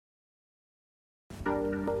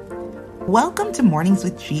Welcome to Mornings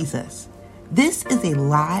with Jesus. This is a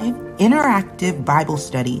live, interactive Bible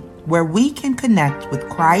study where we can connect with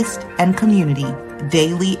Christ and community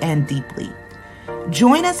daily and deeply.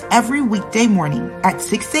 Join us every weekday morning at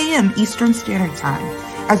 6 a.m. Eastern Standard Time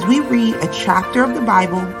as we read a chapter of the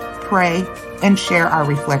Bible, pray, and share our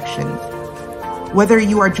reflections. Whether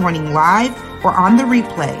you are joining live or on the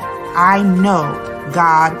replay, I know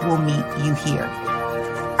God will meet you here.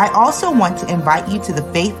 I also want to invite you to the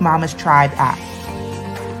Faith Mamas Tribe app.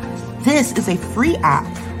 This is a free app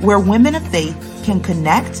where women of faith can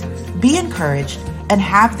connect, be encouraged, and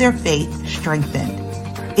have their faith strengthened.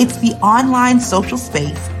 It's the online social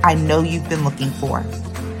space I know you've been looking for.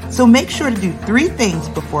 So make sure to do 3 things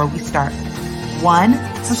before we start.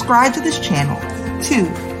 1, subscribe to this channel.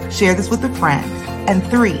 2, share this with a friend. And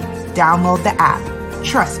 3, download the app.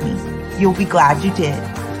 Trust me, you'll be glad you did.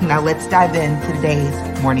 Now let's dive into today's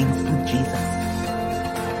Mornings with Jesus.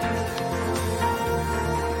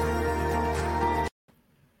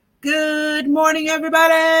 Good morning,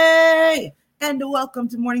 everybody, and welcome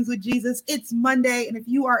to Mornings with Jesus. It's Monday, and if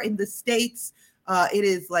you are in the States, it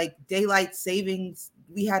is like daylight savings.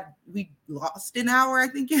 We lost an hour, I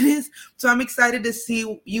think it is. So I'm excited to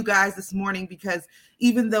see you guys this morning because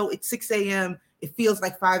even though it's 6 a.m., it feels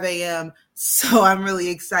like 5 a.m. So I'm really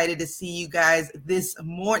excited to see you guys this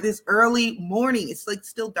early morning. It's like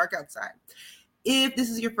still dark outside. If this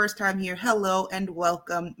is your first time here, hello and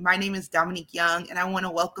welcome. My name is Dominique Young, and I want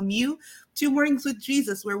to welcome you to Mornings with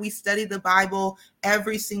Jesus, where we study the Bible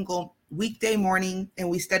every single weekday morning, and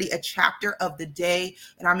we study a chapter of the day.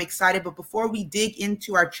 And I'm excited. But before we dig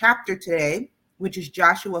into our chapter today, which is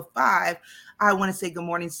Joshua 5, I want to say good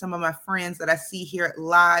morning to some of my friends that I see here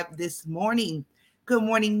live this morning. Good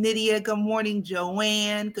morning, Nydia. Good morning,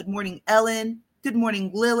 Joanne. Good morning, Ellen. Good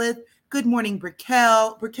morning, Lilith. Good morning,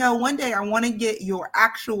 Briquel. Briquel, one day I want to get your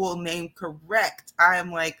actual name correct. I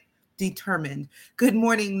am determined. Good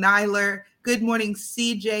morning, Nyler. Good morning,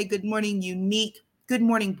 CJ. Good morning, Unique. Good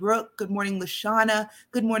morning, Brooke. Good morning, Lashana.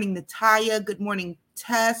 Good morning, Natalia. Good morning,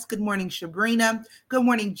 Tess. Good morning, Shabrina. Good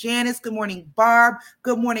morning, Janice. Good morning, Barb.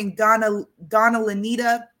 Good morning, Donna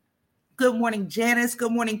Lanita. Good morning, Janice.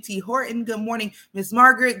 Good morning, T. Horton. Good morning, Miss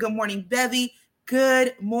Margaret. Good morning, Bevy.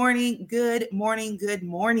 Good morning, good morning, good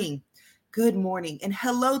morning. Good morning. And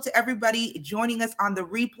hello to everybody joining us on the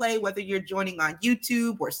replay, whether you're joining on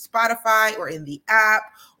YouTube or Spotify or in the app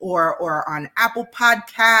or on Apple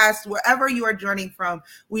Podcasts, wherever you are joining from,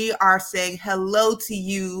 we are saying hello to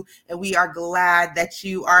you and we are glad that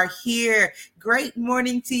you are here. Great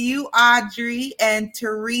morning to you, Audrey and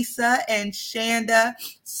Teresa and Shanda.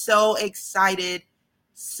 So excited.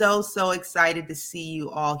 So excited to see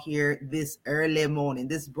you all here this early morning,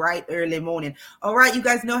 this bright early morning. All right, you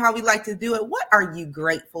guys know how we like to do it. What are you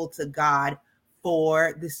grateful to God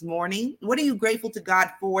for this morning? What are you grateful to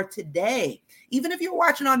God for today? Even if you're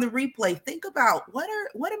watching on the replay, think about what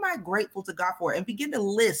am I grateful to God for, and begin to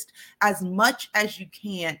list as much as you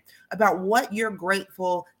can about what you're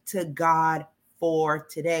grateful to God for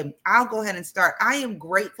today. I'll go ahead and start. I am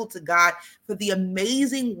grateful to God for the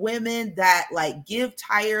amazing women that give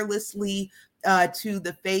tirelessly to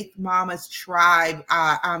the Faith Mamas Tribe.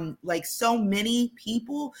 So many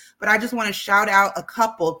people, but I just want to shout out a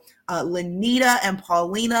couple. Lenita and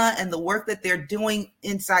Paulina, and the work that they're doing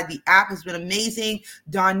inside the app has been amazing.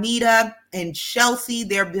 Donita and Chelsea,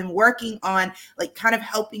 they've been working on kind of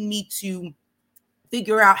helping me to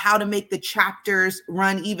figure out how to make the chapters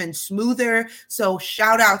run even smoother. So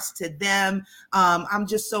shout outs to them. I'm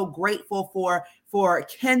just so grateful for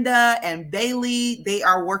Kenda and Bailey. They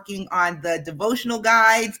are working on the devotional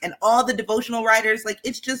guides and all the devotional writers.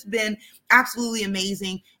 It's just been absolutely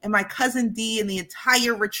amazing. And my cousin D and the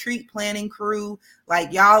entire retreat planning crew,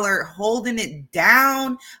 y'all are holding it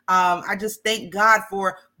down. I just thank God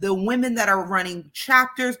for the women that are running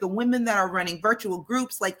chapters, the women that are running virtual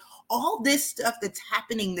groups, all this stuff that's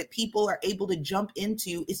happening that people are able to jump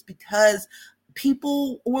into is because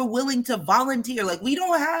people were willing to volunteer. We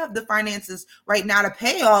don't have the finances right now to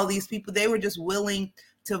pay all these people. They were just willing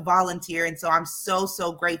to volunteer. And so I'm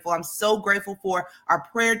so grateful. I'm so grateful for our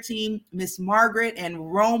prayer team, Miss Margaret and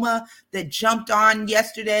Roma, that jumped on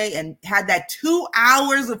yesterday and had that 2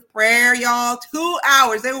 hours of prayer, y'all. 2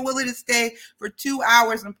 hours. They were willing to stay for 2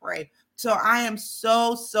 hours and pray. So I am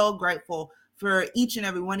so grateful for each and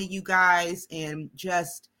every one of you guys, and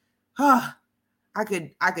just, I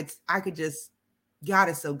could just, God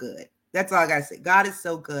is so good. That's all I gotta say. God is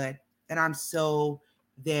so good, and I'm so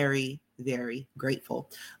very, very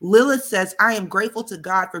grateful. Lilith says, I am grateful to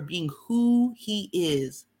God for being who he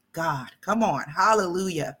is, God. Come on,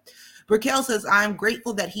 hallelujah. Raquel says, I'm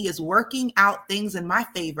grateful that he is working out things in my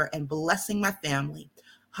favor and blessing my family.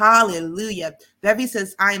 Hallelujah. Bevy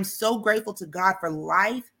says, I am so grateful to God for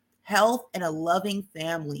life, health, and a loving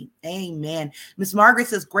family. Amen. Miss Margaret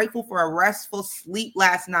says, grateful for a restful sleep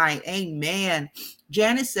last night. Amen.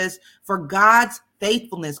 Janice says, for God's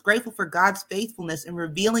faithfulness, grateful for God's faithfulness and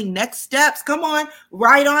revealing next steps. Come on,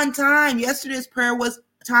 right on time. Yesterday's prayer was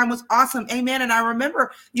awesome. Amen. And I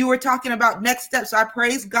remember you were talking about next steps. So I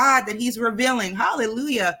praise God that he's revealing.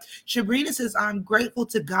 Hallelujah. Sabrina says, I'm grateful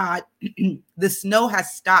to God. The snow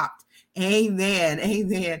has stopped. Amen.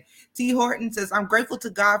 Amen. T. Horton says, I'm grateful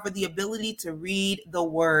to God for the ability to read the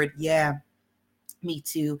word. Yeah. Me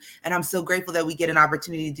too. And I'm so grateful that we get an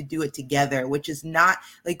opportunity to do it together, which is not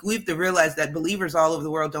like we have to realize that believers all over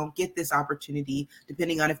the world don't get this opportunity,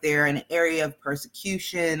 depending on if they're in an area of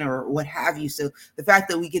persecution or what have you. So the fact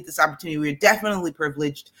that we get this opportunity, we're definitely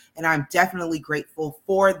privileged. And I'm definitely grateful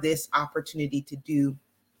for this opportunity to do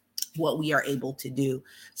what we are able to do.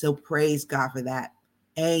 So praise God for that.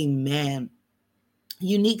 Amen.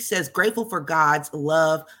 Unique says, grateful for God's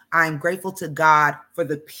love. I'm grateful to God for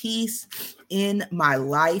the peace in my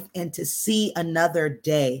life and to see another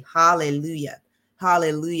day. Hallelujah.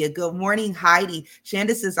 Hallelujah. Good morning, Heidi.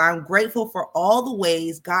 Shanda says, I'm grateful for all the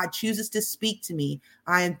ways God chooses to speak to me.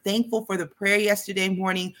 I am thankful for the prayer yesterday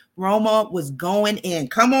morning. Roma was going in.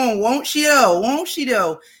 Come on, won't she though? Won't she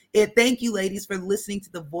though? Thank you, ladies, for listening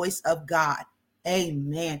to the voice of God.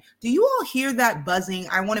 Amen. Do you all hear that buzzing?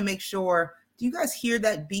 I want to make sure. Do you guys hear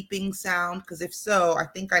that beeping sound? Because if so, I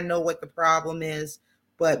think I know what the problem is.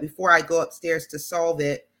 But before I go upstairs to solve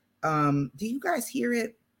it, do you guys hear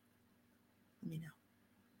it? Let me know.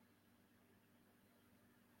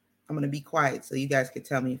 I'm going to be quiet so you guys can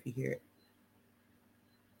tell me if you hear it.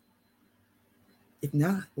 If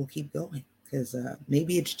not, we'll keep going because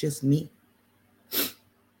maybe it's just me.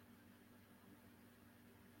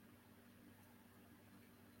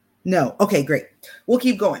 No. Okay, great. We'll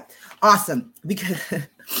keep going. Awesome. Because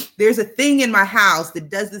there's a thing in my house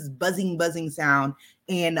that does this buzzing sound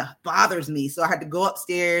and bothers me. So I had to go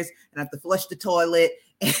upstairs and I have to flush the toilet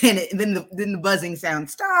and then the buzzing sound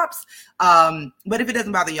stops. But if it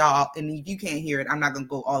doesn't bother y'all and if you can't hear it, I'm not going to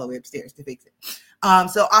go all the way upstairs to fix it.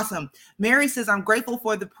 So awesome. Mary says, I'm grateful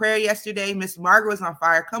for the prayer yesterday. Miss Margaret was on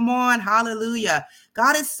fire. Come on. Hallelujah.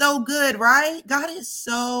 God is so good, right? God is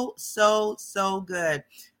so good.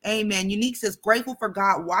 Amen. Unique says, grateful for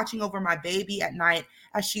God watching over my baby at night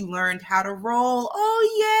as she learned how to roll.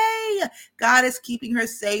 Oh, yay. God is keeping her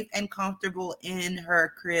safe and comfortable in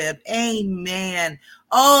her crib. Amen.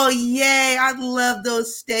 Oh, yay. I love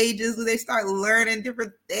those stages where they start learning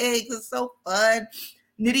different things. It's so fun.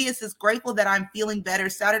 Nydia says, grateful that I'm feeling better.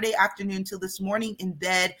 Saturday afternoon till this morning in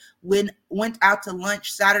bed, went out to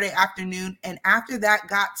lunch Saturday afternoon, and after that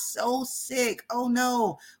got so sick. Oh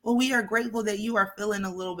no. Well, we are grateful that you are feeling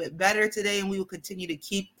a little bit better today, and we will continue to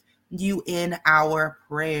keep you in our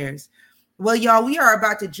prayers. Well, y'all, we are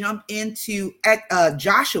about to jump into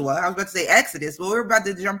Joshua. I was about to say Exodus, but we're about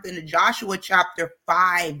to jump into Joshua chapter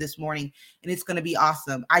 5 this morning, and it's going to be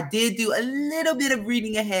awesome. I did do a little bit of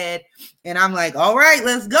reading ahead, and I'm like, all right,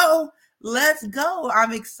 let's go. Let's go.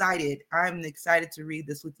 I'm excited. I'm excited to read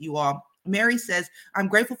this with you all. Mary says, I'm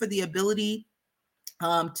grateful for the ability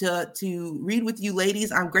to read with you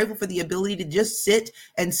ladies. I'm grateful for the ability to just sit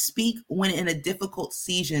and speak when in a difficult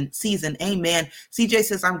season. Amen. CJ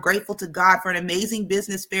says, I'm grateful to God for an amazing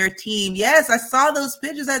business fair team. Yes, I saw those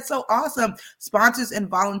pictures. That's so awesome. Sponsors and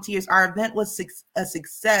volunteers. Our event was a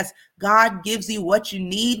success. God gives you what you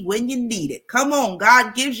need when you need it. Come on.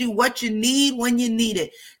 God gives you what you need when you need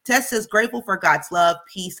it. Tess says, grateful for God's love,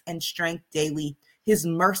 peace, and strength daily. His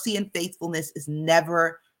mercy and faithfulness is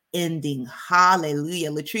never ending.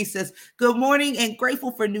 Hallelujah. Latrice says, good morning and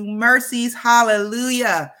grateful for new mercies.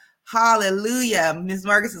 Hallelujah. Hallelujah. Ms.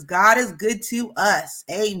 Margaret says, God is good to us.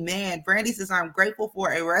 Amen. Brandy says, I'm grateful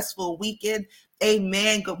for a restful weekend.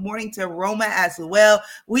 Amen. Good morning to Roma as well.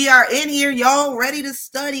 We are in here, y'all, ready to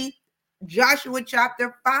study Joshua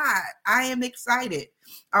chapter 5. I am excited.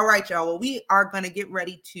 All right, y'all. Well, we are going to get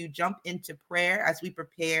ready to jump into prayer as we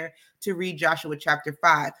prepare to read Joshua chapter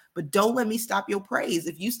 5. But don't let me stop your praise.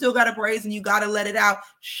 If you still got to praise and you got to let it out,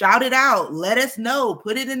 shout it out. Let us know.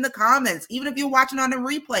 Put it in the comments. Even if you're watching on the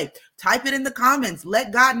replay, type it in the comments.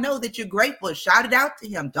 Let God know that you're grateful. Shout it out to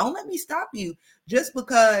him. Don't let me stop you just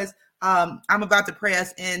because I'm about to pray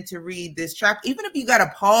us in to read this chapter. Even if you got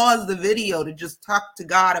to pause the video to just talk to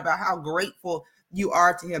God about how grateful you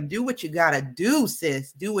are to him. Do what you got to do,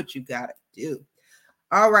 sis. Do what you got to do.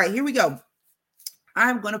 All right, here we go.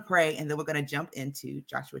 I'm going to pray and then we're going to jump into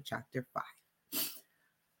Joshua chapter 5.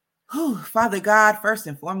 Father God, first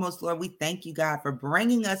and foremost, Lord, we thank you, God, for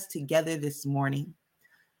bringing us together this morning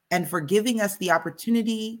and for giving us the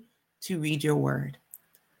opportunity to read your word.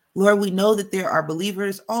 Lord, we know that there are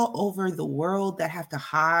believers all over the world that have to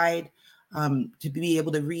hide to be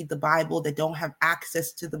able to read the Bible, that don't have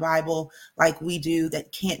access to the Bible like we do,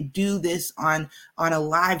 that can't do this on a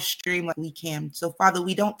live stream like we can. So, Father,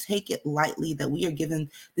 we don't take it lightly that we are given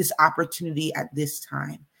this opportunity at this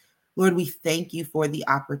time. Lord, we thank you for the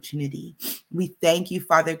opportunity. We thank you,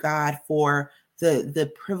 Father God, for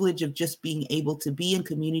the privilege of just being able to be in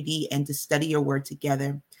community and to study your word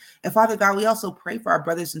together. And Father God, we also pray for our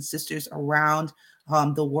brothers and sisters around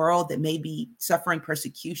the world that may be suffering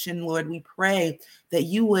persecution. Lord, we pray that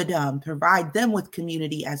you would provide them with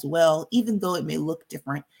community as well, even though it may look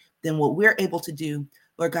different than what we're able to do.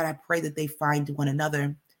 Lord God, I pray that they find one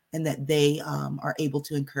another and that they are able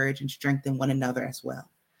to encourage and strengthen one another as well.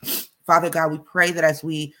 Father God, we pray that as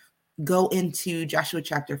we go into Joshua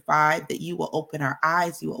chapter 5, that you will open our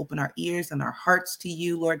eyes, you will open our ears and our hearts to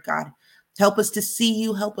you, Lord God. Help us to see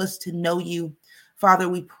you, help us to know you. Father,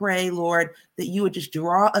 we pray, Lord, that you would just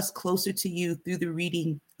draw us closer to you through the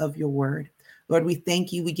reading of your word. Lord, we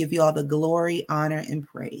thank you. We give you all the glory, honor, and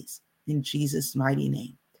praise in Jesus' mighty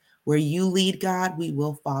name. Where you lead, God, we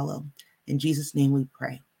will follow. In Jesus' name we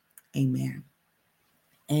pray. Amen.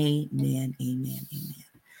 Amen. Amen. Amen.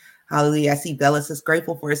 Hallelujah. I see Bella says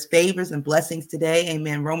grateful for his favors and blessings today.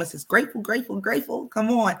 Amen. Roma says grateful, grateful, grateful. Come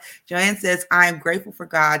on. Joanne says, I am grateful for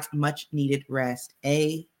God's much needed rest.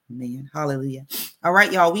 Amen. Hallelujah. All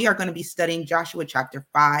right, y'all. We are going to be studying Joshua chapter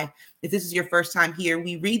 5. If this is your first time here,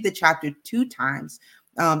 we read the chapter 2 times.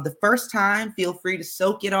 The first time, feel free to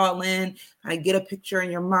soak it all in, kind of get a picture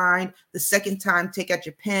in your mind. The second time, take out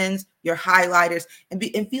your pens, your highlighters,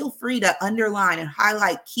 and feel free to underline and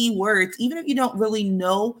highlight key words, even if you don't really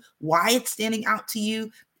know why it's standing out to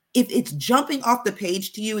you. If it's jumping off the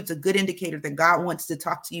page to you, it's a good indicator that God wants to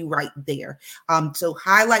talk to you right there. So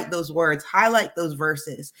highlight those words, highlight those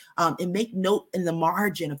verses, and make note in the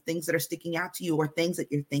margin of things that are sticking out to you or things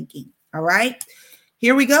that you're thinking. All right.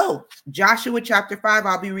 Here we go. Joshua chapter 5.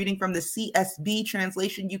 I'll be reading from the CSB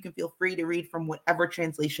translation. You can feel free to read from whatever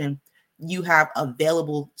translation you have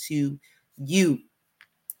available to you.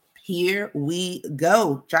 Here we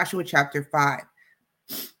go. Joshua chapter 5.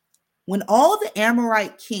 When all the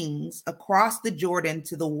Amorite kings across the Jordan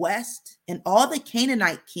to the west and all the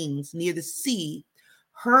Canaanite kings near the sea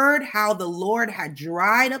heard how the Lord had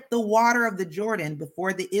dried up the water of the Jordan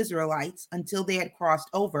before the Israelites until they had crossed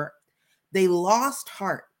over, they lost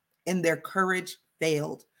heart and their courage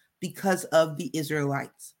failed because of the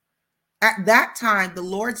Israelites. At that time, the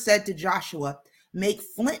Lord said to Joshua, make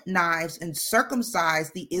flint knives and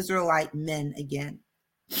circumcise the Israelite men again.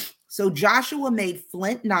 So Joshua made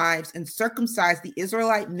flint knives and circumcised the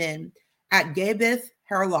Israelite men at Gibeath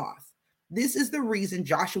Haaraloth. This is the reason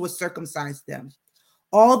Joshua circumcised them.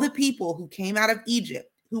 All the people who came out of Egypt,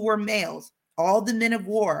 who were males, all the men of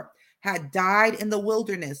war, had died in the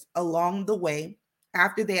wilderness along the way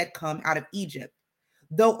after they had come out of Egypt.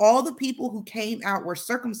 Though all the people who came out were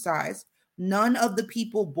circumcised, none of the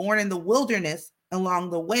people born in the wilderness along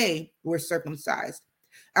the way were circumcised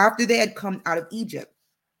after they had come out of Egypt.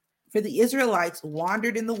 For the Israelites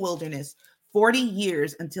wandered in the wilderness 40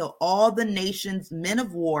 years until all the nation's men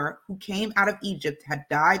of war who came out of Egypt had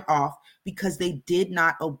died off because they did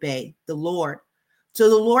not obey the Lord. So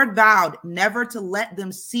the Lord vowed never to let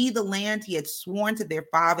them see the land he had sworn to their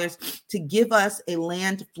fathers to give us, a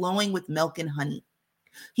land flowing with milk and honey.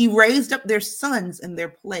 He raised up their sons in their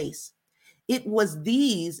place. It was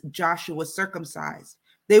these Joshua circumcised.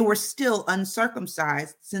 They were still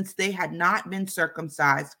uncircumcised since they had not been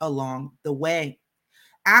circumcised along the way.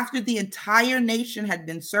 After the entire nation had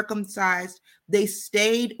been circumcised, they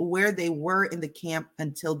stayed where they were in the camp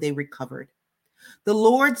until they recovered. The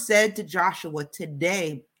Lord said to Joshua,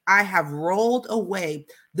 today I have rolled away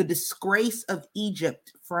the disgrace of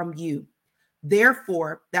Egypt from you.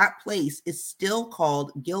 Therefore, that place is still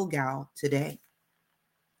called Gilgal today.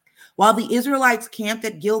 While the Israelites camped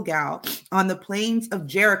at Gilgal on the plains of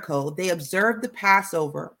Jericho, they observed the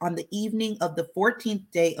Passover on the evening of the 14th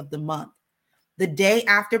day of the month. The day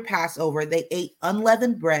after Passover, they ate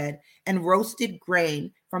unleavened bread and roasted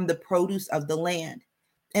grain from the produce of the land.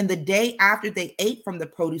 And the day after they ate from the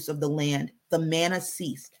produce of the land, the manna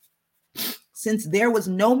ceased. Since there was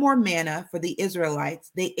no more manna for the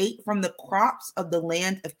Israelites, they ate from the crops of the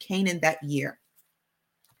land of Canaan that year.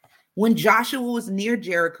 When Joshua was near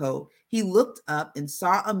Jericho, he looked up and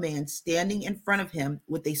saw a man standing in front of him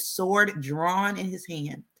with a sword drawn in his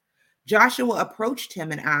hand. Joshua approached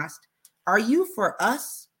him and asked, are you for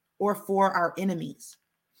us or for our enemies?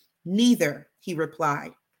 Neither, he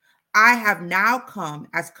replied. I have now come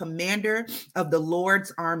as commander of the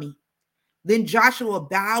Lord's army. Then Joshua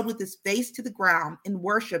bowed with his face to the ground in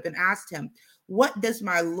worship and asked him, what does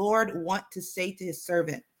my Lord want to say to his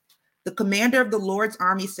servant? The commander of the Lord's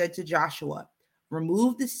army said to Joshua,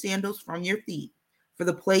 remove the sandals from your feet, for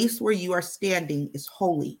the place where you are standing is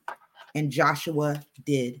holy. And Joshua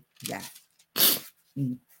did that.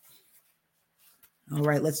 All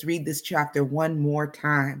right, let's read this chapter one more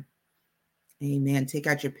time. Amen. Take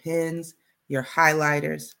out your pens, your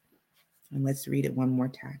highlighters, and let's read it one more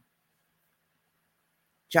time.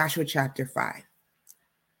 Joshua chapter 5.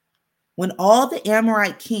 When all the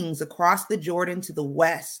Amorite kings across the Jordan to the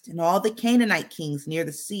west and all the Canaanite kings near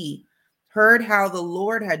the sea heard how the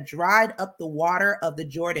Lord had dried up the water of the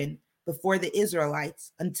Jordan before the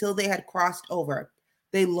Israelites until they had crossed over,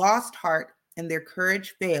 they lost heart and their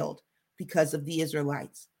courage failed because of the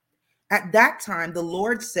Israelites. At that time, the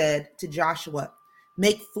Lord said to Joshua,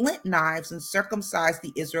 make flint knives and circumcise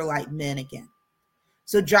the Israelite men again.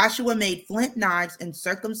 So Joshua made flint knives and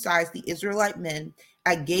circumcised the Israelite men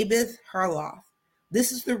at Gibeath Harloth.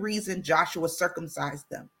 This is the reason Joshua circumcised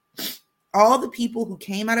them. All the people who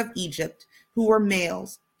came out of Egypt, who were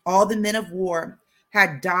males, all the men of war,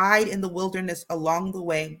 had died in the wilderness along the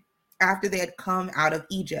way after they had come out of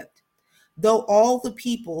Egypt. Though all the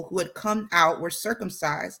people who had come out were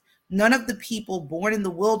circumcised, none of the people born in the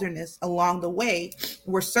wilderness along the way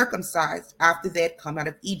were circumcised after they had come out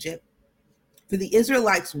of Egypt. For the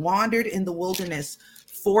Israelites wandered in the wilderness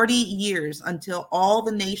 40 years until all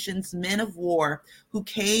the nation's men of war who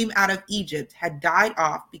came out of Egypt had died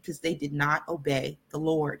off because they did not obey the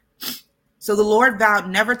Lord. So the Lord vowed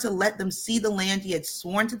never to let them see the land he had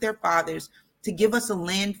sworn to their fathers to give us, a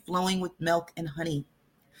land flowing with milk and honey.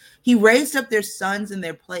 He raised up their sons in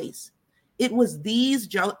their place. It was these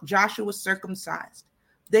Joshua circumcised.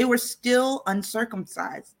 They were still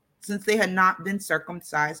uncircumcised, since they had not been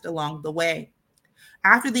circumcised along the way.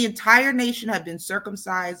 After the entire nation had been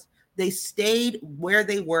circumcised, they stayed where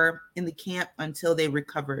they were in the camp until they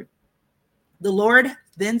recovered. The Lord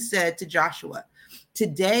then said to Joshua,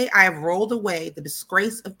 today I have rolled away the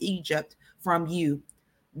disgrace of Egypt from you.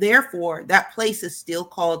 Therefore, that place is still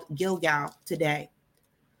called Gilgal today.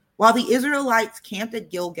 While the Israelites camped at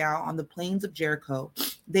Gilgal on the plains of Jericho,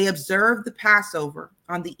 they observed the Passover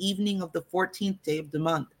on the evening of the 14th day of the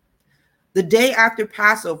month. The day after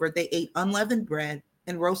Passover, they ate unleavened bread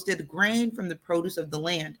and roasted grain from the produce of the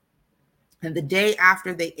land. And the day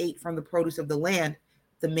after they ate from the produce of the land,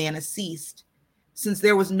 the manna ceased. Since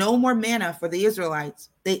there was no more manna for the Israelites,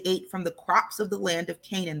 they ate from the crops of the land of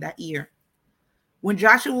Canaan that year. When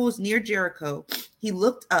Joshua was near Jericho, he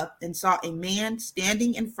looked up and saw a man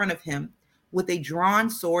standing in front of him with a drawn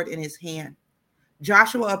sword in his hand.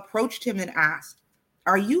 Joshua approached him and asked,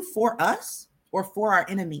 are you for us or for our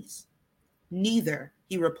enemies? Neither,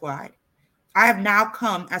 he replied. I have now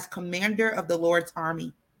come as commander of the Lord's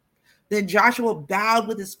army. Then Joshua bowed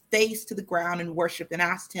with his face to the ground in worship and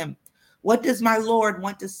asked him, what does my Lord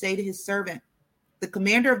want to say to his servant? The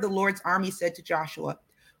commander of the Lord's army said to Joshua,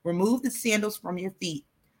 remove the sandals from your feet,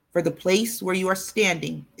 for the place where you are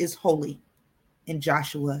standing is holy. And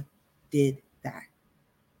Joshua did that.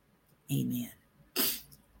 Amen.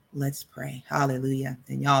 Let's pray. Hallelujah.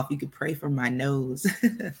 And y'all, if you could pray for my nose,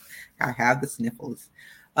 I have the sniffles.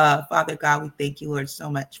 Father God, we thank you, Lord, so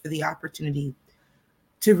much for the opportunity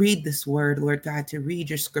to read this word, Lord God, to read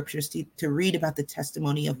your scriptures, to read about the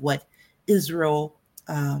testimony of what Israel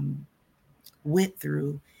went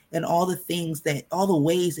through and all the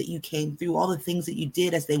ways that you came through, all the things that you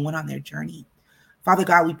did as they went on their journey. Father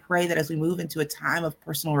God, we pray that as we move into a time of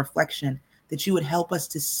personal reflection, that you would help us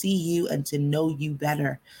to see you and to know you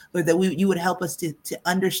better. Lord, that you would help us to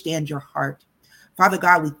understand your heart. Father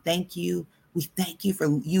God, we thank you. We thank you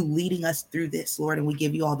for you leading us through this, Lord, and we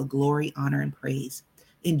give you all the glory, honor, and praise.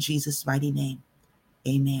 In Jesus' mighty name,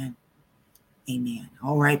 amen. Amen.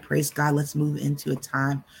 All right, praise God. Let's move into a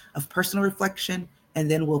time of personal reflection,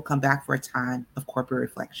 and then we'll come back for a time of corporate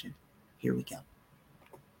reflection. Here we go.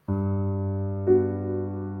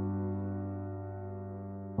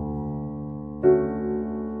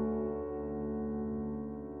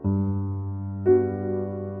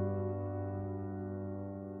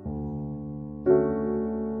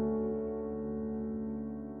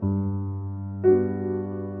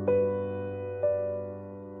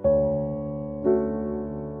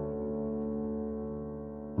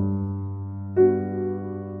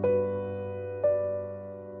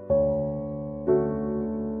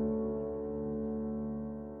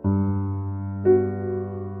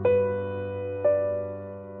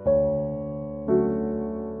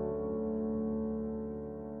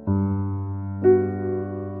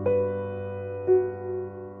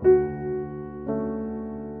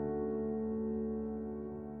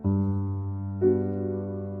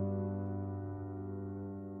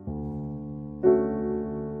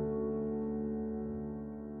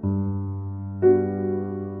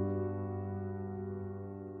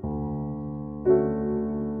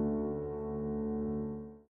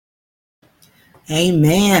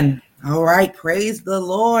 Amen. All right. Praise the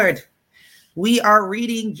Lord. We are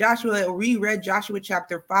reading Joshua. We read Joshua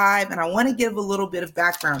chapter 5, and I want to give a little bit of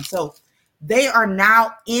background. So they are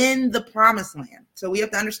now in the promised land. So we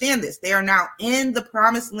have to understand this. They are now in the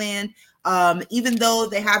promised land. Even though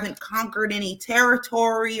they haven't conquered any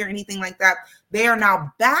territory or anything like that, they are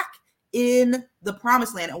now back in the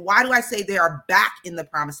promised land. And why do I say they are back in the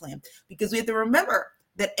promised land? Because we have to remember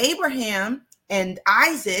that Abraham and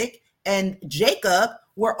Isaac and Jacob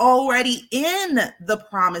were already in the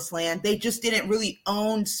promised land. They just didn't really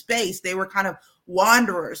own space. They were kind of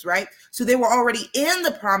wanderers, right? So they were already in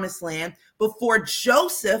the promised land before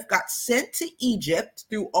Joseph got sent to Egypt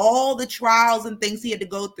through all the trials and things he had to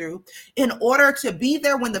go through in order to be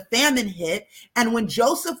there when the famine hit. And when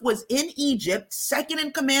Joseph was in Egypt, second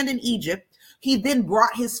in command in Egypt, he then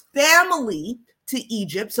brought his family to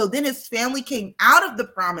Egypt. So then his family came out of the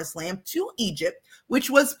promised land to Egypt, which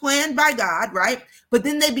was planned by God, right? But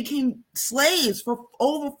then they became slaves for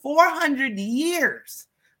over 400 years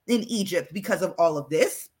in Egypt because of all of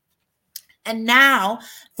this. And now,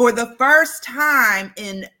 for the first time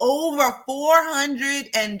in over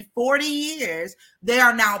 440 years, they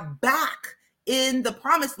are now back in the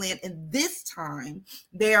promised land. And this time,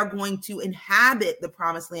 they are going to inhabit the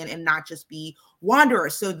promised land and not just be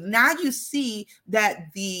wanderers. So now you see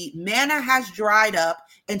that the manna has dried up.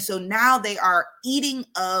 And so now they are eating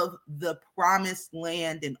of the promised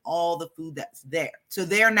land and all the food that's there. So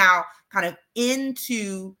they're now kind of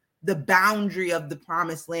into the boundary of the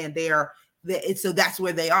promised land. So that's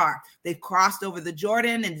where they are. They've crossed over the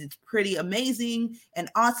Jordan, and it's pretty amazing and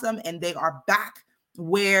awesome. And they are back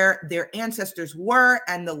where their ancestors were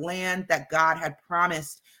and the land that God had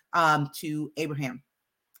promised to Abraham.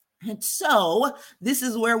 And so this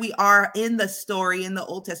is where we are in the story, in the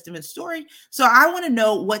Old Testament story. So I want to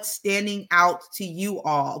know what's standing out to you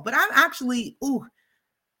all. But I'm actually,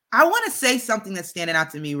 I want to say something that's standing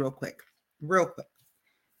out to me real quick.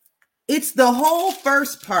 It's the whole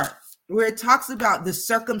first part where it talks about the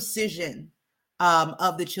circumcision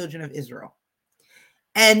of the children of Israel.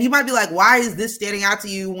 And you might be like, why is this standing out to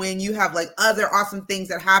you when you have like other awesome things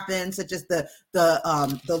that happen, such as the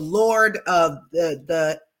Lord of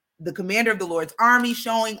the commander of the Lord's army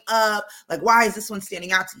showing up? Like, why is this one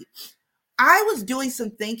standing out to you? I was doing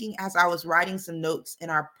some thinking as I was writing some notes in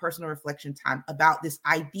our personal reflection time about this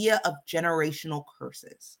idea of generational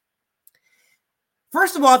curses.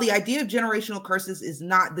 First of all, the idea of generational curses is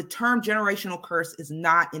not, the term generational curse is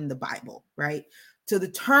not in the Bible, right? So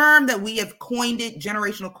the term that we have coined it,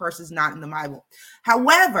 generational curse, is not in the Bible.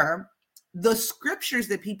 However, the scriptures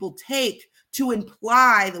that people take to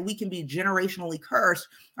imply that we can be generationally cursed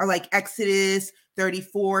are like Exodus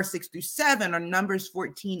 34, 6-7, or Numbers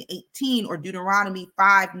 14, 18, or Deuteronomy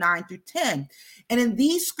 5, 9-10. And in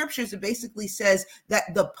these scriptures, it basically says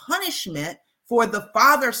that the punishment for the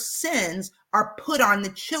father's sins are put on the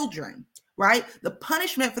children, right? The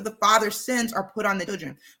punishment for the father's sins are put on the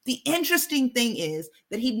children. The interesting thing is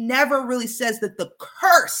that he never really says that the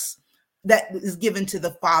curse that is given to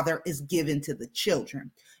the father is given to the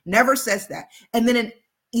children. Never says that. And then in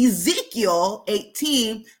Ezekiel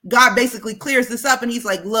 18, God basically clears this up and he's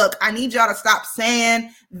like, look, I need y'all to stop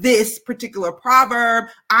saying this particular proverb.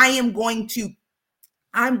 I'm going to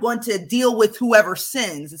deal with whoever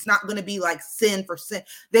sins. It's not going to be like sin for sin.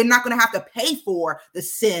 They're not going to have to pay for the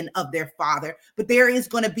sin of their father, but there is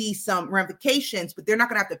going to be some ramifications, but they're not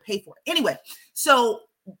going to have to pay for it. Anyway, so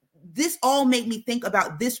this all made me think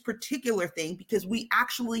about this particular thing because we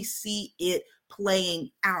actually see it playing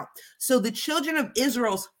out. So the children of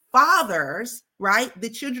Israel's fathers, right? The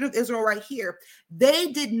children of Israel right here,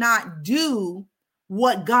 they did not do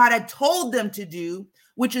what God had told them to do,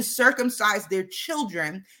 which is circumcise their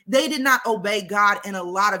children. They did not obey God in a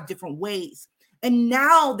lot of different ways. And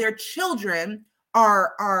now their children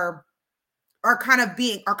are kind of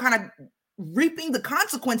reaping the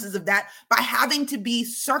consequences of that by having to be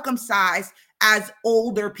circumcised as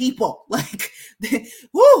older people. Like,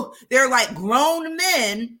 they're like grown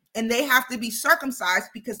men and they have to be circumcised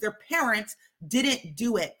because their parents didn't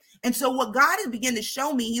do it. And so what God has begun to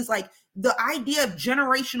show me, he's like, the idea of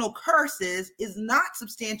generational curses is not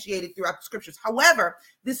substantiated throughout the scriptures. However,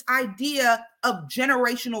 this idea of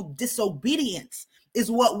generational disobedience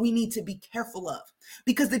is what we need to be careful of.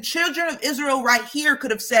 Because the children of Israel right here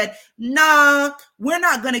could have said, nah, we're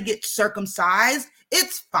not going to get circumcised.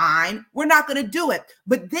 It's fine. We're not going to do it.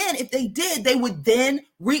 But then if they did, they would then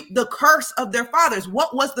reap the curse of their fathers.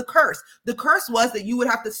 What was the curse? The curse was that you would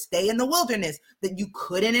have to stay in the wilderness, that you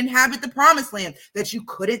couldn't inhabit the promised land, that you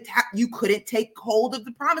couldn't take hold of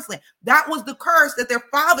the promised land. That was the curse that their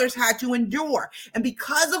fathers had to endure. And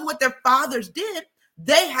because of what their fathers did,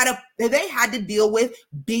 they had to deal with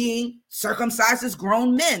being circumcised as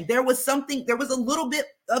grown men. There was a little bit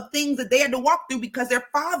of things that they had to walk through because their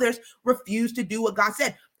fathers refused to do what God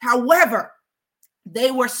said. However, they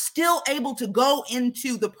were still able to go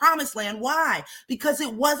into the promised land. Why? Because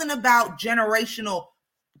it wasn't about generational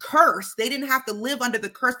curse. They didn't have to live under the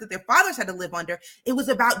curse that their fathers had to live under. It was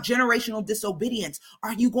about generational disobedience.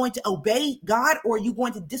 Are you going to obey God, or are you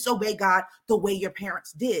going to disobey God the way your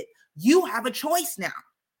parents did? You have a choice now,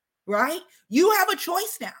 right? You have a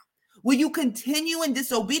choice now. Will you continue in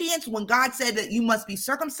disobedience when God said that you must be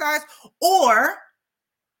circumcised, or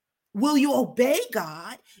will you obey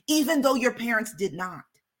God even though your parents did not?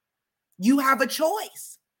 You have a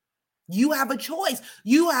choice. You have a choice.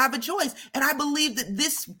 You have a choice. And I believe that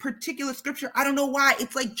this particular scripture, I don't know why,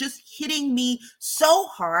 it's like just hitting me so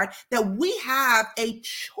hard that we have a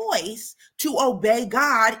choice to obey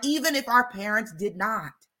God even if our parents did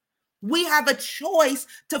not. We have a choice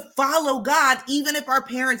to follow God, even if our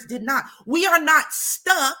parents did not. We are not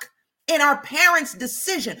stuck in our parents'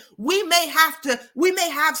 decision. We may have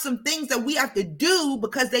some things that we have to do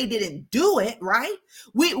because they didn't do it, right?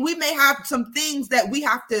 We may have some things that we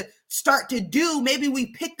have to start to do. Maybe we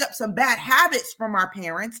picked up some bad habits from our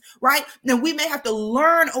parents, right? And we may have to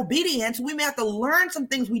learn obedience. We may have to learn some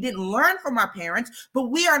things we didn't learn from our parents, but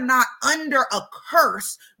we are not under a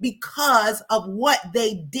curse because of what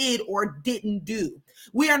they did or didn't do.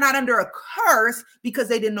 We are not under a curse because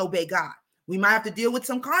they didn't obey God. We might have to deal with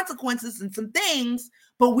some consequences and some things,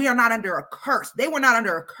 but we are not under a curse. They were not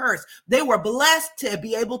under a curse. They were blessed to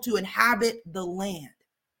be able to inhabit the land.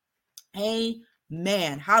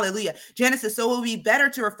 Amen. Hallelujah. Genesis, so it would be better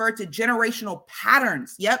to refer to generational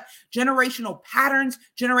patterns. Yep. Generational patterns,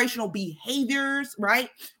 generational behaviors, right?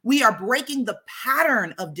 We are breaking the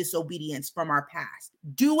pattern of disobedience from our past.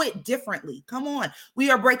 Do it differently. Come on.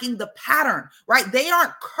 We are breaking the pattern, right? They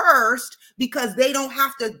aren't cursed because they don't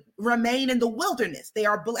have to remain in the wilderness. They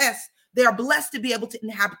are blessed. They are blessed to be able to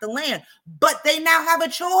inhabit the land, but they now have a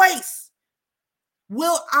choice.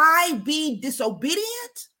 Will I be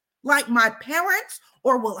disobedient like my parents,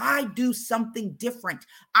 or will I do something different?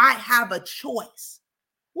 I have a choice.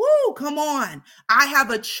 Woo, come on. I have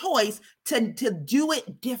a choice to do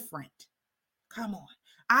it different. Come on.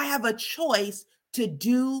 I have a choice to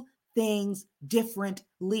do things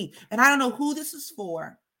differently. And I don't know who this is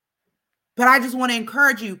for, but I just want to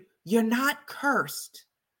encourage you. You're not cursed.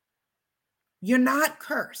 You're not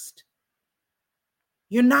cursed.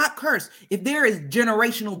 You're not cursed. If there is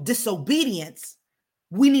generational disobedience,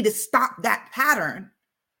 we need to stop that pattern.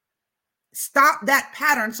 Stop that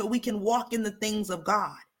pattern so we can walk in the things of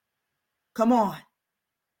God. Come on.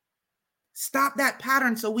 Stop that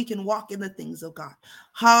pattern so we can walk in the things of God.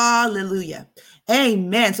 Hallelujah.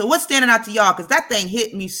 Amen. So what's standing out to y'all? Because that thing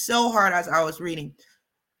hit me so hard as I was reading.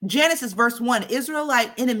 Genesis verse 1,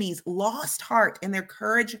 Israelite enemies lost heart and their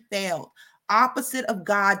courage failed. Opposite of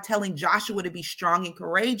God telling Joshua to be strong and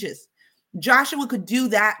courageous. Joshua could do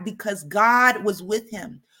that because God was with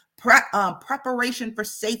him. Preparation for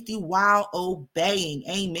safety while obeying.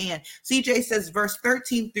 Amen. CJ says verse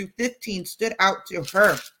 13 through 15 stood out to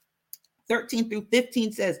her. 13 through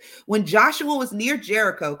 15 says, when Joshua was near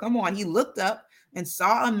Jericho, come on, he looked up and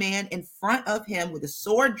saw a man in front of him with a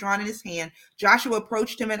sword drawn in his hand. Joshua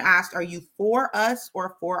approached him and asked, are you for us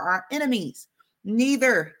or for our enemies?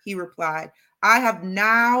 Neither, he replied. I have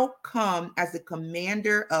now come as the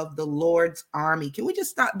commander of the Lord's army. Can we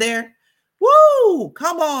just stop there? Woo!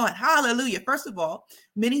 Come on. Hallelujah. First of all,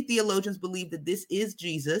 many theologians believe that this is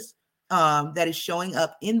Jesus that is showing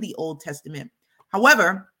up in the Old Testament.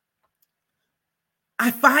 However, I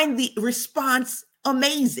find the response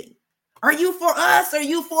amazing. Are you for us? Are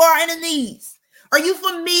you for our enemies? Are you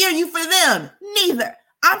for me? Are you for them? Neither.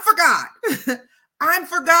 I'm for God. I'm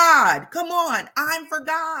for God. Come on. I'm for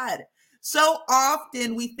God. So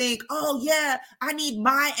often we think, oh yeah, I need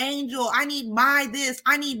my angel. I need my this.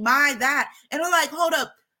 I need my that. And we're like, hold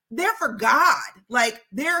up. They're for God. Like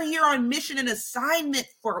they're here on mission and assignment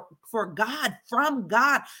for God, from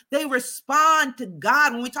God. They respond to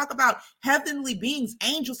God. When we talk about heavenly beings,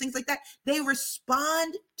 angels, things like that, they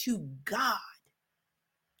respond to God.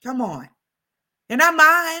 Come on. They're not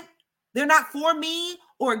mine. They're not for me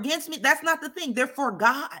or against me. That's not the thing. They're for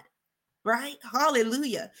God, right?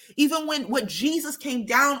 Hallelujah. Even when what Jesus came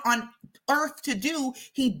down on earth to do,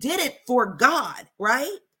 he did it for God,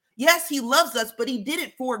 right? Yes, he loves us, but he did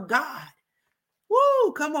it for God.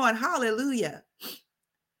 Woo, come on. Hallelujah.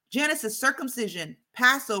 Genesis, circumcision,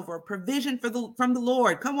 Passover, provision from the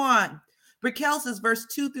Lord. Come on. Brickell says, verse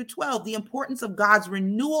 2-12, the importance of God's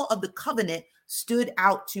renewal of the covenant stood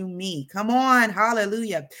out to me. Come on.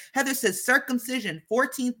 Hallelujah. Heather says, circumcision,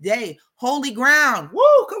 14th day, holy ground.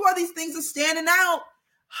 Woo, come on. These things are standing out.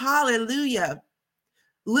 Hallelujah.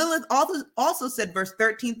 Lilith also said verse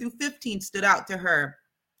 13-15 stood out to her.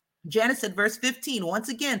 Janice said, verse 15, once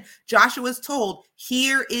again, Joshua is told,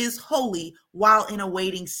 here is holy while in a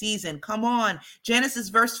waiting season. Come on. Genesis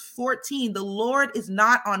verse 14, the Lord is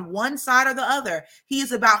not on one side or the other. He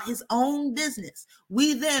is about his own business.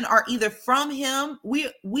 We then are either from him,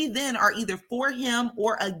 we then are either for him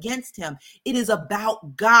or against him. It is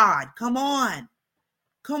about God. Come on.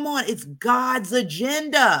 Come on. It's God's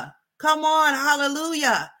agenda. Come on.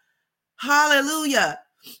 Hallelujah. Hallelujah.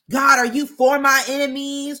 God, are you for my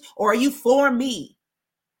enemies or are you for me?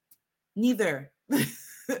 Neither.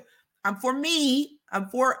 I'm for me.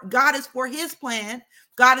 God is for his plan.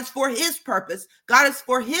 God is for his purpose. God is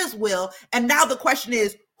for his will. And now the question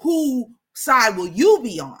is, whose side will you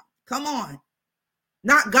be on? Come on.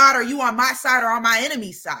 Not God, are you on my side or on my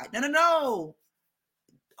enemy's side? No.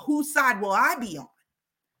 Whose side will I be on?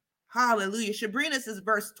 Hallelujah. Shabrina says,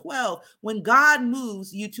 verse 12, when God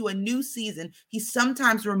moves you to a new season, he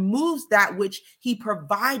sometimes removes that which he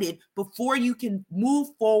provided before you can move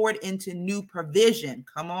forward into new provision.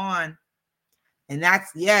 Come on. And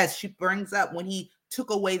that's, yes, she brings up when he took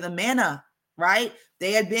away the manna, right?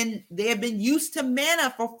 They had been used to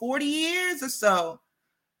manna for 40 years or so.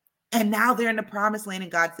 And now they're in the promised land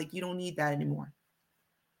and God's like, you don't need that anymore.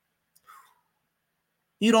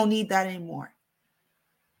 You don't need that anymore.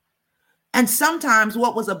 And sometimes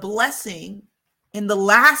what was a blessing in the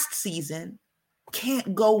last season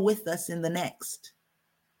can't go with us in the next.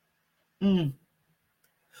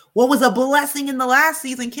 What was a blessing in the last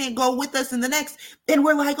season can't go with us in the next. And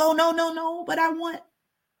we're like, oh, no, but I want.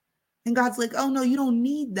 And God's like, oh, no, you don't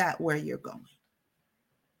need that where you're going.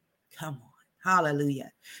 Come on. Hallelujah.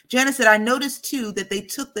 Janice said, I noticed too that they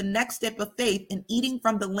took the next step of faith in eating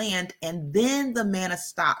from the land and then the manna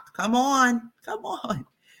stopped. Come on.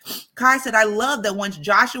 Kai said, I love that once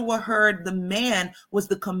Joshua heard the man was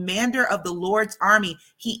the commander of the Lord's army,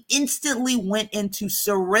 he instantly went into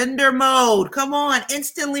surrender mode. Come on,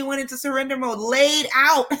 instantly went into surrender mode, laid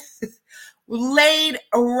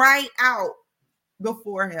right out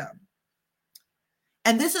before him.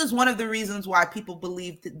 And this is one of the reasons why people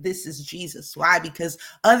believe that this is Jesus. Why? Because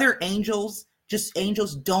other angels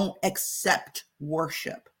don't accept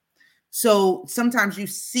worship. So sometimes you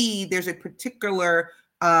see there's a particular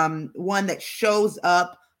one that shows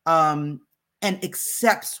up and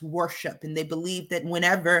accepts worship. And they believe that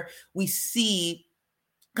whenever we see,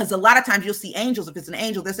 because a lot of times you'll see angels, if it's an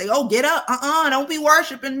angel, they say, oh, get up. Don't be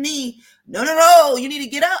worshiping me. No. You need to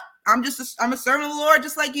get up. I'm a servant of the Lord,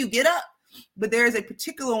 just like you. Get up. But there is a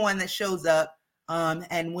particular one that shows up.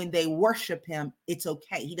 And when they worship him, it's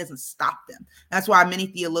okay. He doesn't stop them. That's why many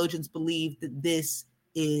theologians believe that this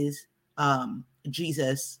is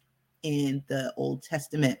Jesus in the Old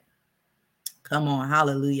Testament. Come on.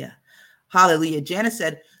 Hallelujah. Janice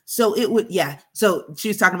said, so it would, yeah. So she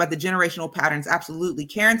was talking about the generational patterns. Absolutely.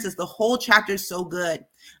 Karen says the whole chapter is so good.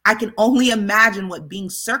 I can only imagine what being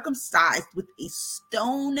circumcised with a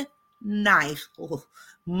stone knife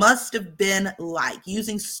must have been like.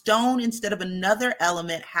 Using stone instead of another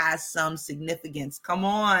element has some significance. Come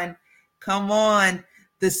on.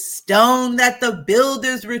 The stone that the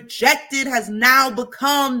builders rejected has now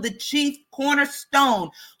become the chief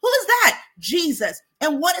cornerstone. Who is that? Jesus.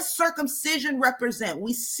 And what does circumcision represent?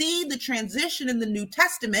 We see the transition in the New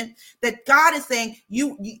Testament that God is saying,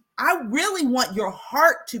 I really want your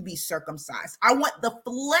heart to be circumcised. I want the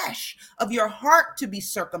flesh of your heart to be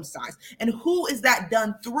circumcised. And who is that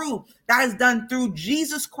done through? That is done through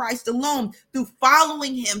Jesus Christ alone, through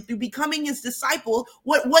following him, through becoming his disciple.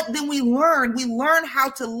 What then we learn? We learn how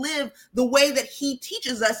to live the way that he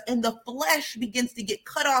teaches us, and the flesh begins to get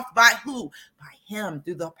cut off by who? By him,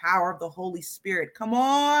 through the power of the Holy Spirit. Come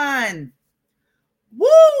on.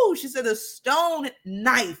 Woo! She said the stone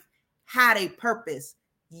knife had a purpose.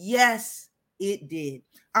 Yes, it did.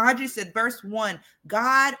 Audrey said, verse 1,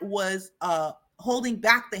 God was holding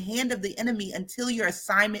back the hand of the enemy until your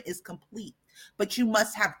assignment is complete. But you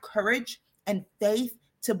must have courage and faith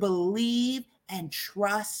to believe and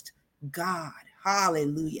trust God.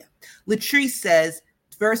 Hallelujah. Latrice says,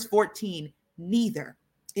 verse 14, neither.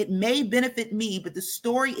 It may benefit me, but the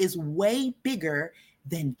story is way bigger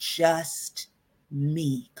than just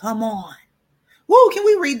me. Come on. Woo, can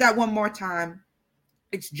we read that one more time?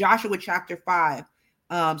 It's Joshua chapter 5,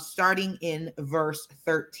 starting in verse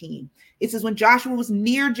 13. It says, when Joshua was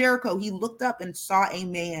near Jericho, he looked up and saw a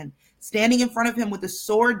man standing in front of him with a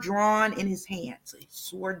sword drawn in his hand. So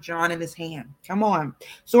sword drawn in his hand. Come on.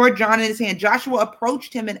 Sword drawn in his hand. Joshua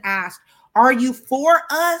approached him and asked, are you for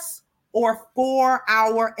us or for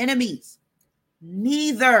our enemies?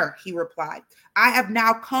 Neither, he replied. I have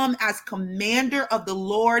now come as commander of the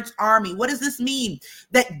Lord's army. What does this mean?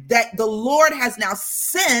 That the Lord has now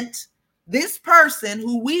sent this person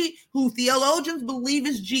who theologians believe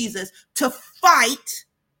is Jesus to fight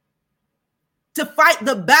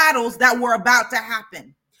the battles that were about to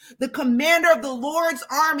happen. The commander of the Lord's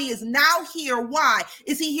army is now here. Why?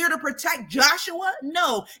 Is he here to protect Joshua?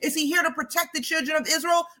 No. Is he here to protect the children of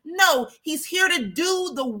Israel? No. He's here to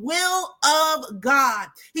do the will of God.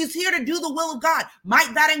 He's here to do the will of God.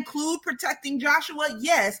 Might that include protecting Joshua?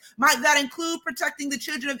 Yes. Might that include protecting the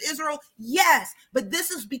children of Israel? Yes. But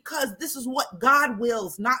this is because this is what God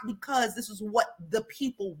wills, not because this is what the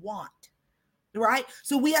people want. Right?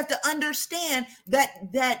 So we have to understand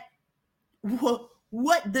that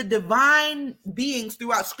what the divine beings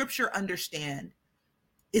throughout scripture understand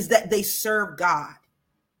is that they serve God,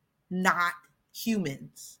 not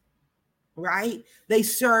humans, right? They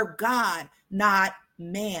serve God, not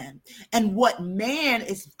man. And what man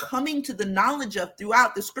is coming to the knowledge of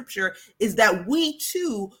throughout the scripture is that we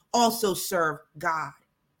too also serve God.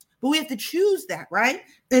 But we have to choose that, right?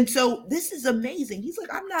 And so this is amazing. He's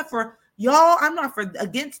like, I'm not for y'all. I'm not for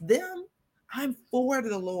against them. I'm for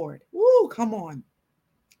the Lord. Woo, come on.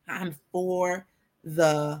 I'm for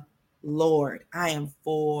the Lord. I am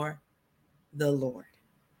for the Lord.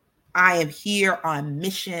 I am here on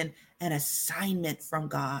mission and assignment from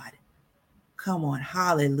God. Come on.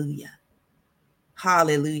 Hallelujah.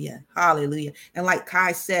 Hallelujah. Hallelujah. And like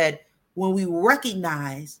Kai said, when we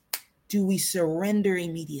recognize, do we surrender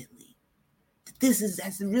immediately? This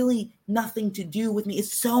has really nothing to do with me.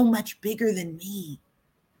 It's so much bigger than me.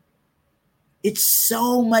 It's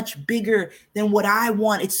so much bigger than what I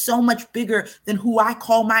want. It's so much bigger than who I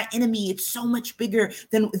call my enemy. It's so much bigger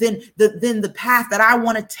than the path that I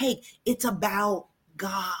want to take. It's about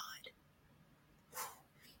God.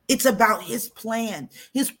 It's about his plan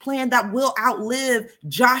that will outlive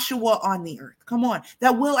Joshua on the earth. Come on,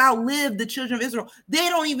 that will outlive the children of Israel. They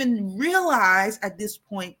don't even realize at this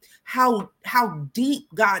point how deep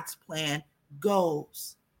God's plan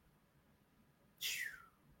goes.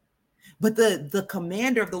 But the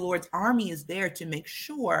commander of the Lord's army is there to make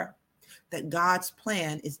sure that God's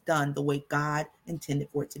plan is done the way God intended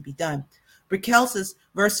for it to be done. Brickell says,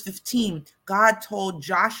 verse 15, God told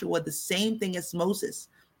Joshua the same thing as Moses.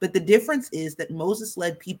 But the difference is that Moses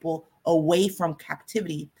led people away from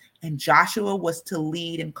captivity and Joshua was to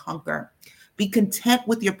lead and conquer. Be content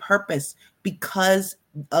with your purpose because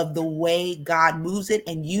of the way God moves it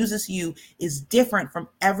and uses you is different from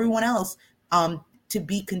everyone else. To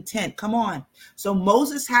be content. Come on. So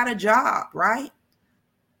Moses had a job, right?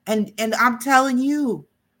 And I'm telling you,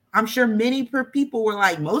 I'm sure many people were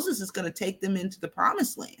like, Moses is going to take them into the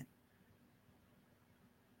promised land.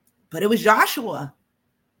 But it was Joshua,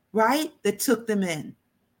 right, that took them in.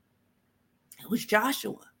 It was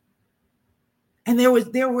Joshua. And there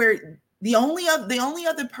were the only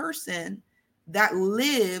other person that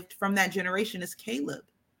lived from that generation is Caleb.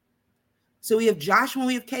 So we have Joshua and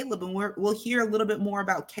we have Caleb, and we'll hear a little bit more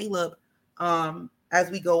about Caleb as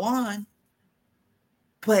we go on.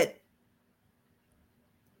 But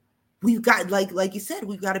we've got, like you said,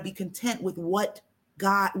 we've got to be content with what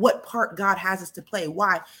part God has us to play.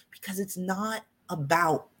 Why? Because it's not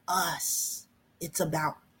about us. It's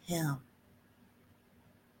about him.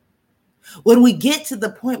 When we get to the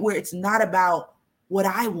point where it's not about what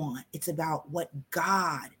I want, it's about what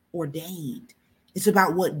God ordained. It's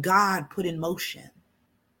about what God put in motion.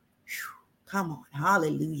 Whew, come on.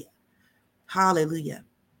 Hallelujah. Hallelujah.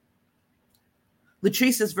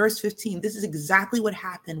 Latrice says, verse 15, this is exactly what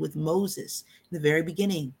happened with Moses in the very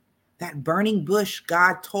beginning. That burning bush,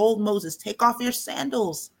 God told Moses, take off your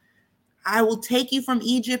sandals. I will take you from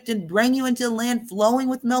Egypt and bring you into a land flowing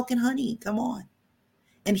with milk and honey. Come on.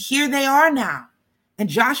 And here they are now. And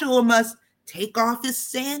Joshua must take off his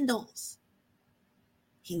sandals.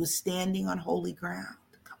 He was standing on holy ground.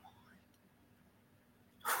 Come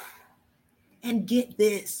on. And get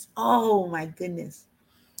this. Oh my goodness.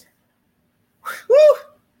 Whew.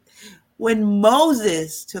 When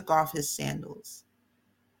Moses took off his sandals,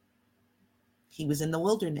 he was in the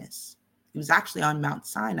wilderness. He was actually on Mount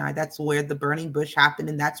Sinai. That's where the burning bush happened,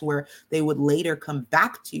 and that's where they would later come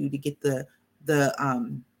back to get the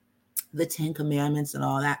 10 Commandments and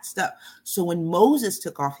all that stuff. So when Moses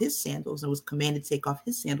took off his sandals and was commanded to take off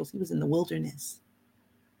his sandals, he was in the wilderness.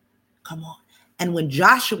 Come on. And when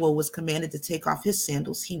Joshua was commanded to take off his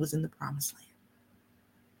sandals, he was in the promised land.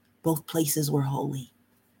 Both places were holy.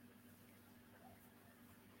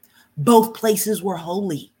 Both places were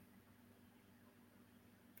holy.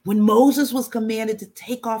 When Moses was commanded to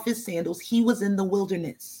take off his sandals, he was in the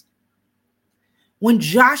wilderness. When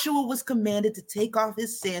Joshua was commanded to take off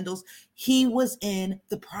his sandals, he was in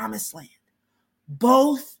the promised land.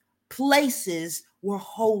 Both places were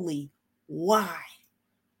holy. Why?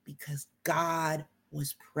 Because God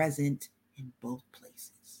was present in both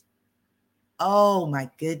places. Oh my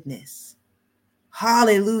goodness.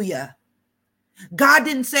 Hallelujah. God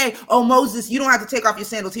didn't say, oh, Moses, you don't have to take off your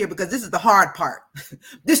sandals here because this is the hard part.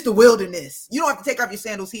 This is the wilderness. You don't have to take off your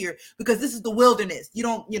sandals here because this is the wilderness. You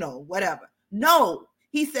don't, whatever. No,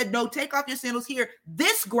 he said, no, take off your sandals here.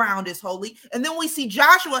 This ground is holy. And then we see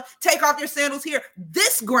Joshua, take off your sandals here.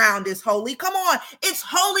 This ground is holy. Come on. It's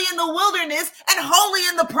holy in the wilderness and holy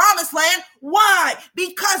in the promised land. Why?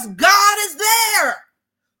 Because God is there.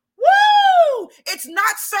 Woo! It's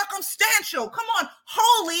not circumstantial. Come on.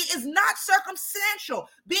 Holy is not circumstantial.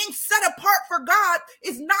 Being set apart for God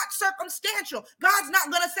is not circumstantial. God's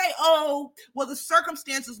not going to say, oh, well, the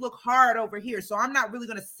circumstances look hard over here, so I'm not really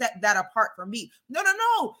going to set that apart for me. No.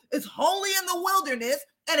 It's holy in the wilderness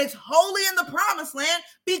and it's holy in the promised land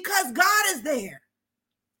because God is there.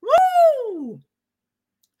 Woo!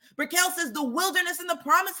 Raquel says the wilderness and the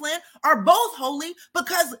promised land are both holy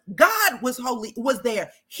because God was holy, was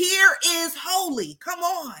there. Here is holy. Come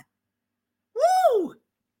on. Woo!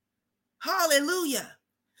 Hallelujah.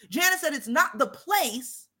 Janice said it's not the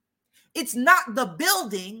place, it's not the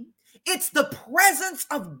building, it's the presence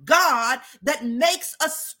of God that makes a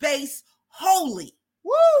space holy.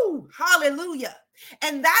 Woo! Hallelujah.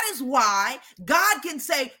 And that is why God can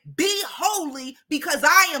say, be holy because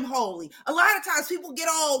I am holy. A lot of times people get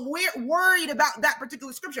all worried about that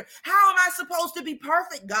particular scripture. How am I supposed to be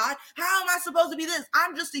perfect, God? How am I supposed to be this?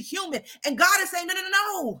 I'm just a human. And God is saying,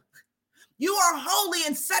 no. You are holy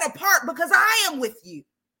and set apart because I am with you.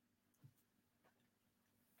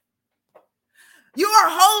 You are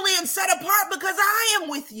holy and set apart because I am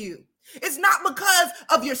with you. It's not because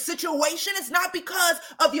of your situation. It's not because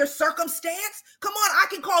of your circumstance. Come on, I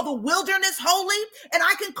can call the wilderness holy and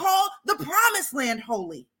I can call the promised land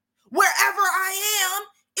holy. Wherever I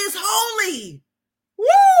am is holy.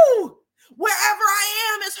 Woo! Wherever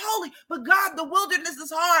I am is holy. But God, the wilderness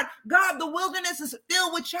is hard. God, the wilderness is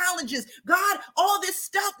filled with challenges. God, all this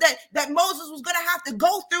stuff that Moses was going to have to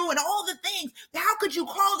go through and all the things. How could you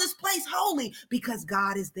call this place holy? Because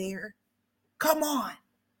God is there. Come on.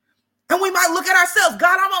 And we might look at ourselves.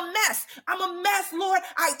 God, I'm a mess. I'm a mess, Lord.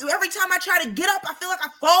 Every time I try to get up, I feel like I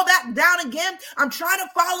fall back down again. I'm trying to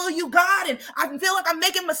follow you, God, and I feel like I'm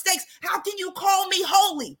making mistakes. How can you call me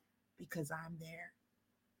holy? Because I'm there.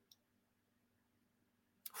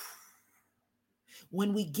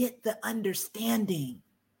 When we get the understanding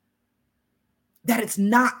that it's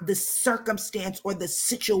not the circumstance or the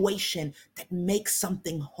situation that makes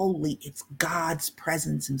something holy, it's God's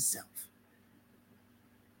presence himself.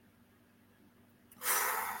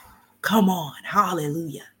 Come on,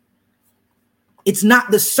 hallelujah. It's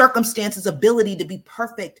not the circumstance's ability to be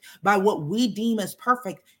perfect by what we deem as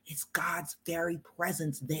perfect. It's God's very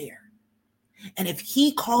presence there. And if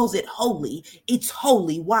he calls it holy, it's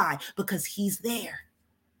holy. Why? Because he's there.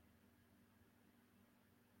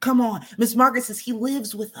 Come on. Miss Margaret says he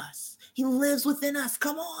lives with us. He lives within us.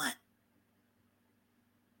 Come on.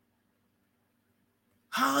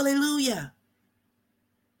 Hallelujah.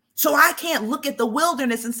 So I can't look at the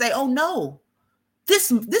wilderness and say, oh no,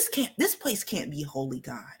 this place can't be holy,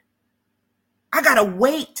 God. I got to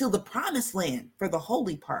wait till the promised land for the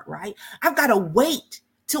holy part, right? I've got to wait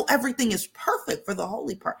till everything is perfect for the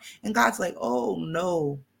holy part. And God's like, oh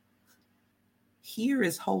no, here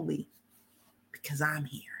is holy because I'm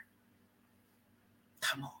here.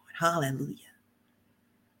 Come on, hallelujah.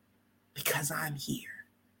 Because I'm here.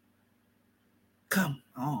 Come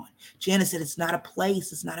on. Janice said it's not a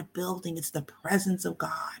place, it's not a building, it's the presence of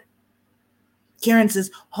God. Karen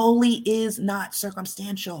says, holy is not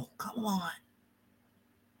circumstantial. Come on.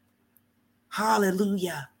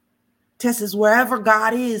 Hallelujah. Tess says, wherever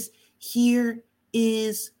God is, here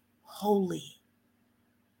is holy.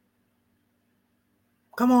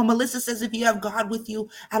 Come on. Melissa says, if you have God with you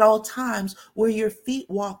at all times, where your feet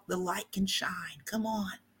walk, the light can shine. Come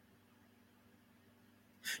on.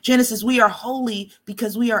 Genesis, we are holy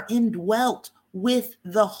because we are indwelt with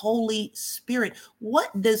the Holy Spirit.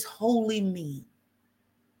 What does holy mean?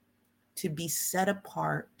 To be set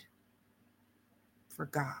apart for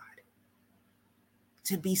God.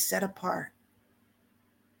 To be set apart.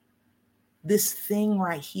 This thing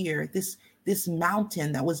right here, this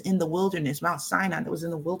mountain that was in the wilderness, Mount Sinai that was in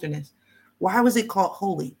the wilderness, why was it called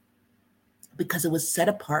holy? Because it was set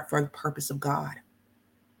apart for the purpose of God.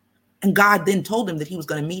 And God then told him that he was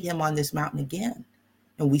going to meet him on this mountain again.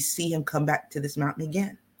 And we see him come back to this mountain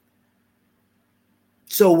again.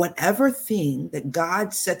 So whatever thing that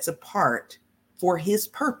God sets apart for his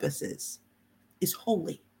purposes is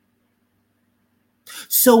holy.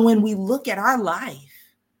 So when we look at our life,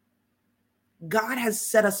 God has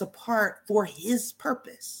set us apart for his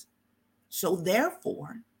purpose. So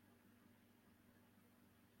therefore,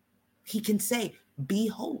 he can say, be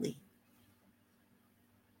holy.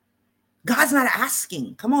 God's not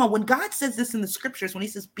asking. Come on. When God says this in the scriptures, when he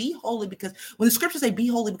says, be holy, because when the scriptures say, be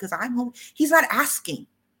holy because I'm holy, he's not asking.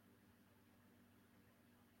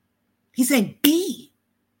 He's saying, be.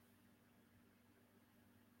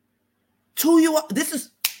 To you,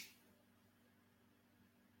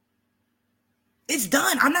 it's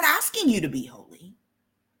done. I'm not asking you to be holy.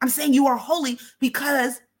 I'm saying you are holy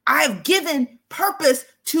because I have given purpose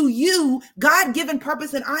to you, God-given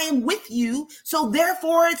purpose, and I am with you. So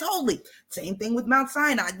therefore it's holy. Same thing with Mount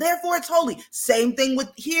Sinai. Therefore it's holy. Same thing with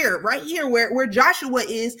here, right here, where Joshua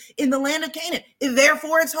is in the land of Canaan.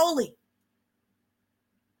 Therefore it's holy.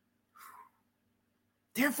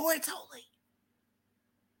 Therefore it's holy.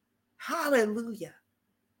 Hallelujah.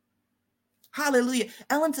 Hallelujah.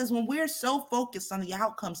 Ellen says, when we're so focused on the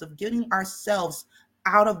outcomes of getting ourselves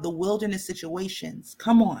out of the wilderness situations,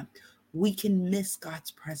 come on, we can miss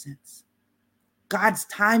God's presence. God's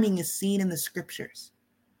timing is seen in the scriptures.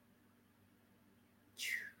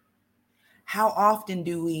 How often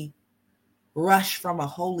do we rush from a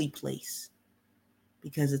holy place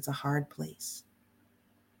because it's a hard place?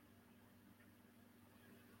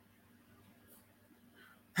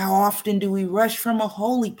 How often do we rush from a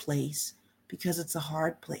holy place because it's a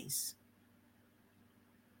hard place?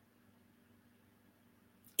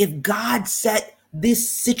 If God set this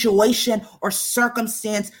situation or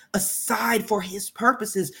circumstance aside for his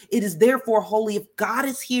purposes, it is therefore holy. If God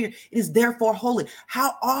is here, it is therefore holy.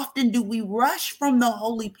 How often do we rush from the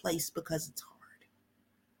holy place because it's hard?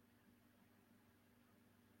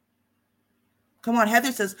 Come on,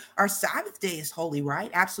 Heather says our Sabbath day is holy, right?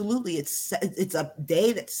 Absolutely. It's a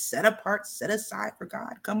day that's set apart, set aside for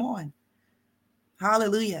God. Come on.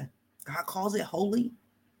 Hallelujah. God calls it holy.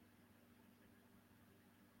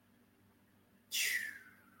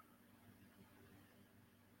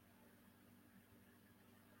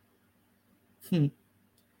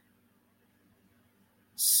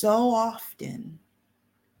 So often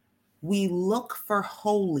we look for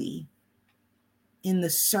holy in the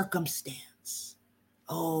circumstance.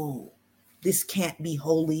 Oh, this can't be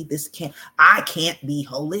holy. I can't be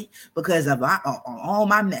holy because of all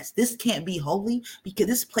my mess. This can't be holy because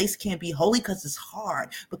this place can't be holy because it's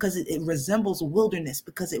hard, because it resembles wilderness,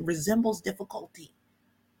 because it resembles difficulty.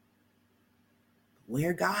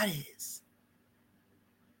 Where God is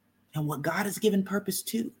and what God has given purpose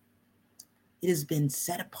to, it has been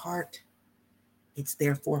set apart. It's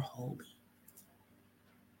therefore holy.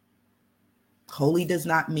 Holy does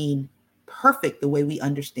not mean perfect the way we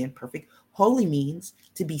understand perfect. Holy means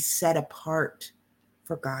to be set apart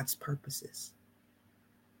for God's purposes.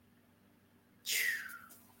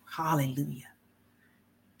 Hallelujah.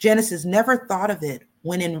 Genesis never thought of it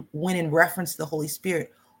when in reference to the Holy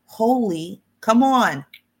Spirit. Holy, come on.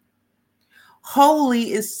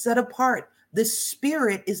 Holy is set apart. The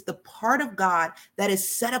Spirit is the part of God that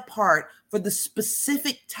is set apart for the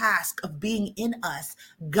specific task of being in us,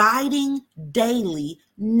 guiding daily,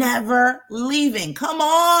 never leaving. Come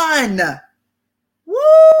on.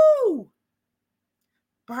 Woo!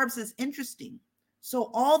 Barb says, interesting.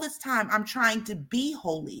 So all this time I'm trying to be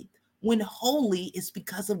holy when holy is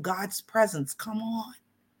because of God's presence. Come on.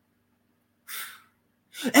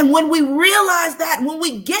 And when we realize that, when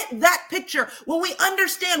we get that picture, when we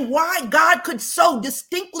understand why God could so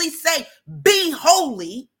distinctly say, be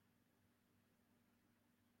holy,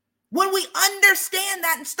 when we understand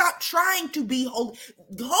that and stop trying to be holy,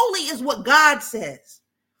 holy is what God says.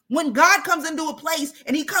 When God comes into a place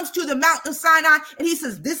and he comes to the Mount of Sinai and he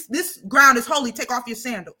says, this ground is holy, take off your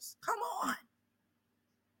sandals. Come on.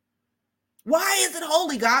 Why is it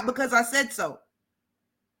holy, God? Because I said so.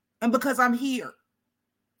 And because I'm here.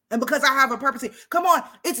 And because I have a purpose here. Come on.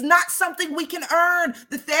 It's not something we can earn.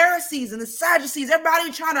 The Pharisees and the Sadducees,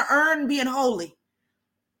 everybody trying to earn being holy.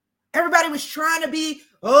 Everybody was trying to be,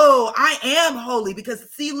 oh, I am holy because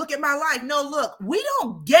see, look at my life. No, look, we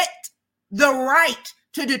don't get the right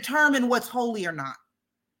to determine what's holy or not.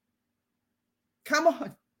 Come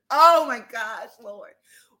on. Oh my gosh, Lord.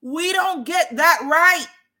 We don't get that right.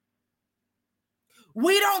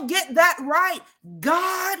 We don't get that right.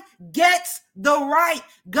 God gets the right.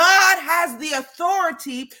 God has the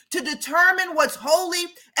authority to determine what's holy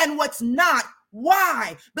and what's not.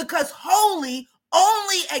 Why? Because holy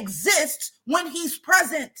only exists when he's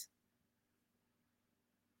present.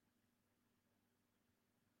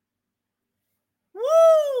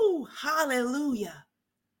 Woo! Hallelujah.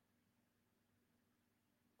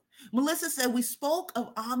 Melissa said, we spoke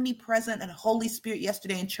of omnipresent and Holy Spirit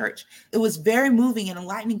yesterday in church. It was very moving and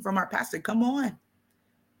enlightening from our pastor. Come on.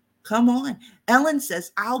 Come on. Ellen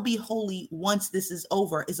says, I'll be holy once this is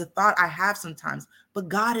over is a thought I have sometimes, but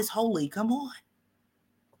God is holy. Come on.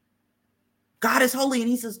 God is holy. And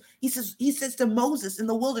he says to Moses in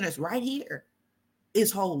the wilderness right here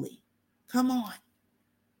is holy. Come on.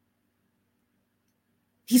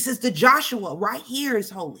 He says to Joshua right here is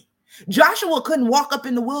holy. Joshua couldn't walk up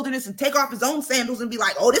in the wilderness and take off his own sandals and be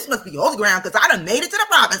like, oh, this must be holy ground because I done made it to the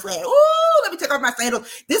promised land. Ooh, let me take off my sandals.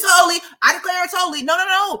 This holy. I declare it's holy.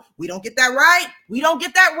 No. We don't get that right. We don't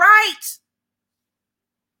get that right.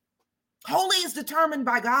 Holy is determined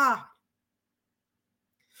by God.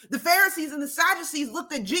 The Pharisees and the Sadducees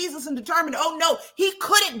looked at Jesus and determined, oh no, he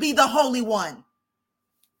couldn't be the Holy One.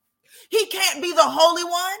 He can't be the Holy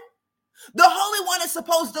One. The Holy One is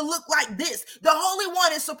supposed to look like this. The Holy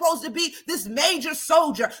One is supposed to be this major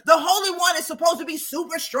soldier. The Holy One is supposed to be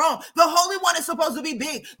super strong. The Holy One is supposed to be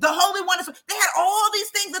big. The Holy One is, they had all these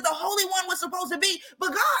things that the Holy One was supposed to be. But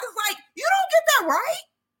God is like, you don't get that right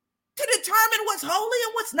to determine what's holy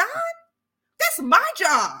and what's not. That's my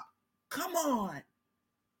job. Come on.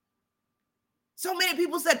 So many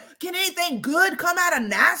people said, can anything good come out of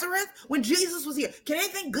Nazareth when Jesus was here? Can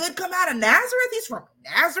anything good come out of Nazareth? He's from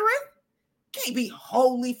Nazareth. Can't be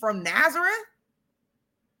holy from Nazareth.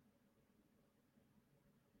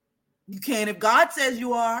 You can if God says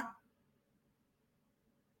you are.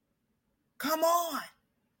 Come on.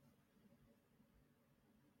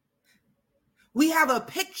 We have a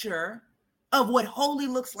picture of what holy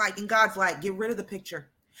looks like, and God's like, get rid of the picture.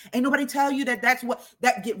 Ain't nobody tell you that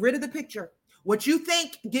get rid of the picture. What you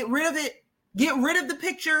think, get rid of it. Get rid of the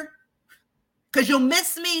picture because you'll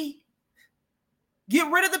miss me. Get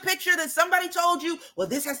rid of the picture that somebody told you, well,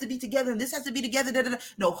 this has to be together and this has to be together. Da, da, da.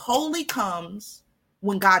 No, holy comes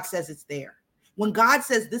when God says it's there. When God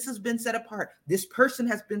says this has been set apart, this person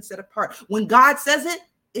has been set apart. When God says it,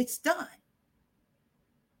 it's done.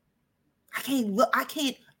 I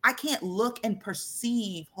can't look and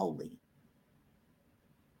perceive holy.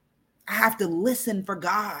 I have to listen for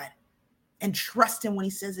God and trust him when he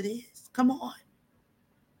says it is. Come on.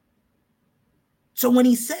 So when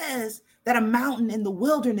he says that a mountain in the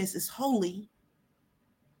wilderness is holy,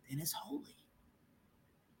 then it's holy.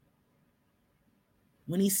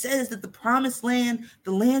 When he says that the promised land,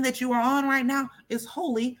 the land that you are on right now, is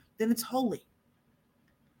holy, then it's holy.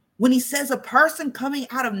 When he says a person coming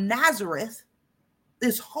out of Nazareth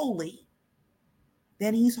is holy,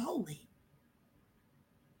 then he's holy.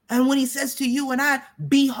 And when he says to you and I,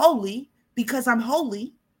 be holy because I'm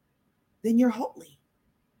holy, then you're holy.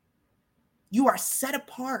 You are set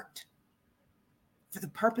apart for the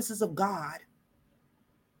purposes of God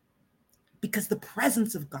because the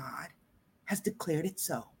presence of God has declared it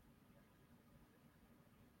so.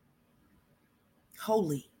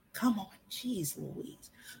 Holy, come on, geez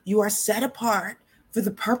Louise. You are set apart for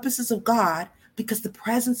the purposes of God because the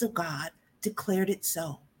presence of God declared it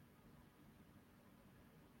so.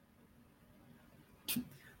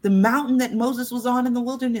 The mountain that Moses was on in the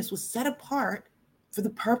wilderness was set apart for the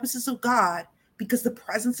purposes of God because the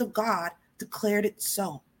presence of God declared it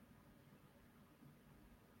so.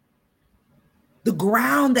 The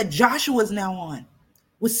ground that Joshua is now on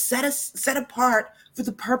was set apart for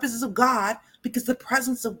the purposes of God because the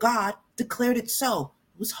presence of God declared it so.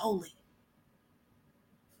 It was holy.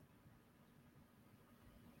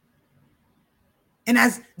 And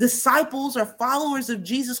as disciples or followers of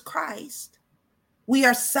Jesus Christ, we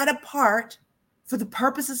are set apart for the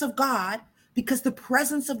purposes of God because the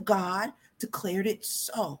presence of God declared it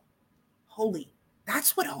so. Holy.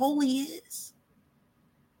 That's what holy is.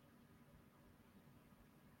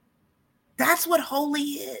 That's what holy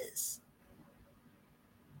is.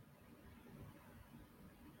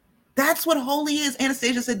 That's what holy is.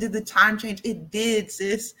 Anastasia said, did the time change? It did,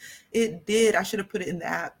 sis. It did. I should have put it in the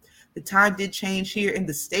app. The time did change here in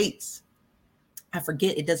the States. I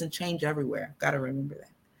forget it doesn't change everywhere. Got to remember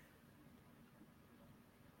that.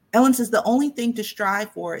 Ellen says the only thing to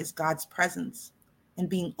strive for is God's presence and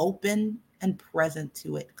being open and present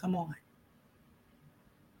to it. Come on.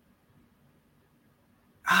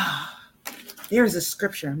 There's a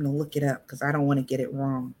scripture. I'm going to look it up because I don't want to get it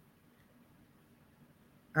wrong.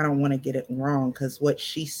 I don't want to get it wrong because what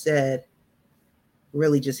she said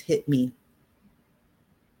really just hit me.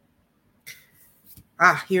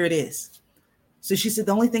 Here it is. So she said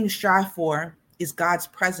the only thing to strive for is God's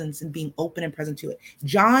presence and being open and present to it.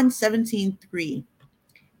 John 17:3.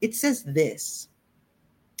 It says this.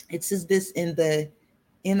 It says this in the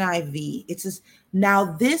NIV. It says,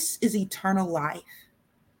 now this is eternal life,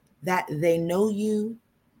 that they know you,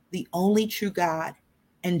 the only true God,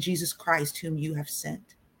 and Jesus Christ, whom you have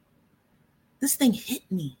sent. This thing hit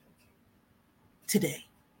me today,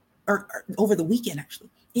 or over the weekend, actually.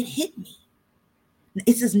 It hit me.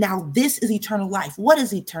 It says, now this is eternal life. What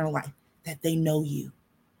is eternal life? That they know you.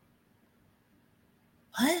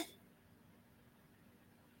 What?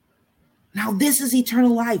 Now this is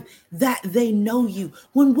eternal life, that they know you.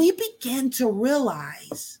 When we begin to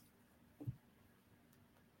realize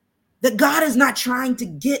that God is not trying to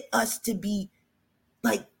get us to be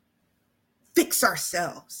like, fix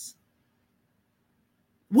ourselves.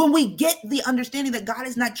 When we get the understanding that God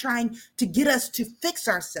is not trying to get us to fix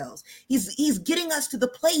ourselves, he's getting us to the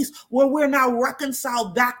place where we're now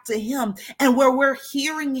reconciled back to him, and where we're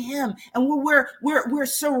hearing him, and where we're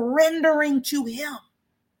surrendering to him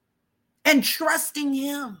and trusting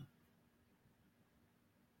him.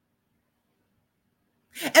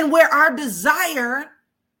 And where our desire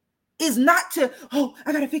is not to,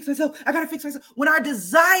 I gotta fix myself. When our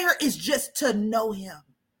desire is just to know him.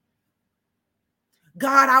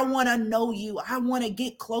 God, I want to know you. I want to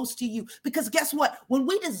get close to you. Because guess what? When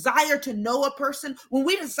we desire to know a person, when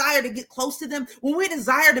we desire to get close to them, when we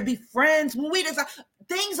desire to be friends, when we desire,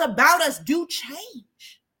 things about us do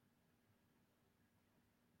change.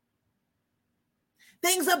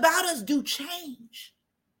 Things about us do change.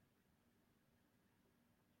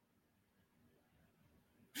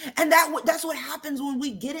 And that's what happens when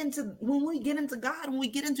we get into God, when we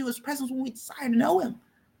get into his presence, when we desire to know him.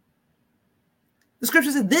 The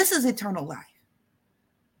scripture says, this is eternal life,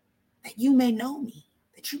 that you may know me,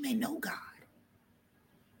 that you may know God.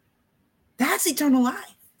 That's eternal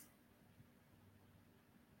life,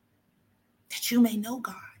 that you may know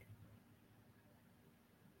God.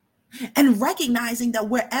 And recognizing that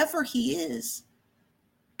wherever he is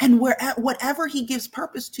and whatever he gives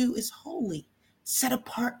purpose to is holy, set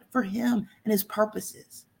apart for him and his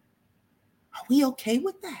purposes. Are we okay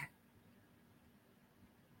with that?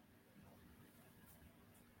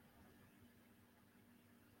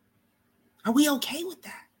 Are we okay with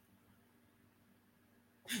that?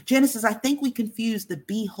 Genesis, I think we confuse the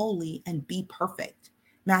be holy and be perfect.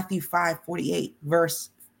 Matthew 5:48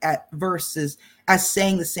 verses as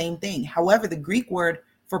saying the same thing. However, the Greek word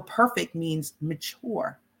for perfect means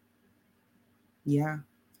mature. Yeah.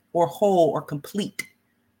 Or whole or complete,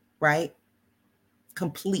 right?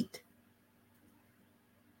 Complete.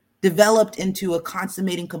 Developed into a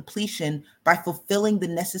consummating completion by fulfilling the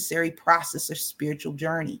necessary process of spiritual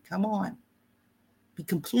journey. Come on. Be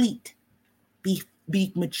complete. Be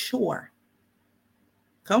mature.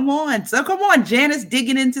 Come on. So come on, Janice,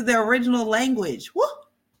 digging into the original language. Woo!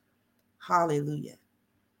 Hallelujah.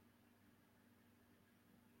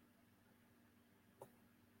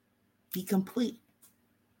 Be complete.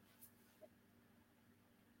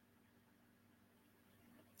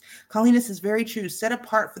 Colleen, this is very true. Set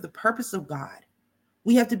apart for the purpose of God.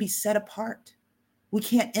 We have to be set apart. We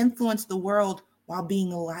can't influence the world while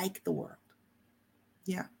being like the world.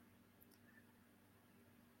 Yeah.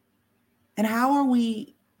 And how are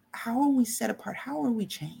we set apart? How are we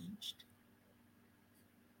changed?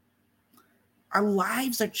 Our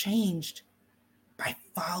lives are changed by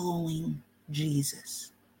following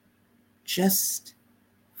Jesus. Just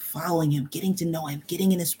following him, getting to know him,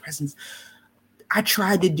 getting in his presence. I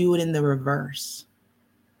tried to do it in the reverse.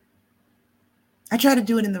 I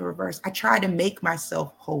tried to make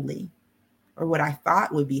myself holy, or what I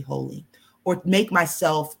thought would be holy, or make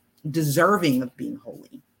myself deserving of being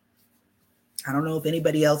holy. I don't know if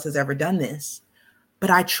anybody else has ever done this, but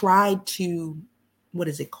I tried to, what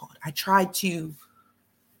is it called? I tried to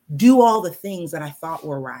do all the things that I thought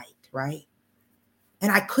were right?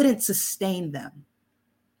 And I couldn't sustain them.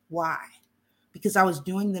 Why? Because I was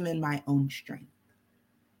doing them in my own strength.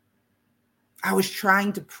 I was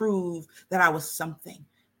trying to prove that I was something.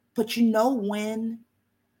 But you know when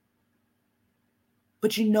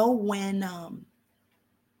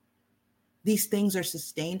these things are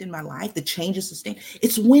sustained in my life, the change is sustained.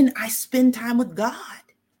 It's when I spend time with God.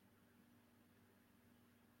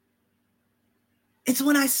 It's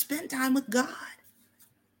when I spend time with God.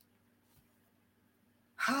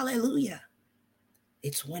 Hallelujah.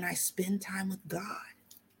 It's when I spend time with God.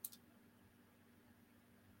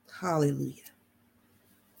 Hallelujah.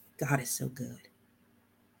 God is so good.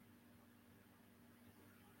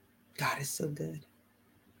 God is so good.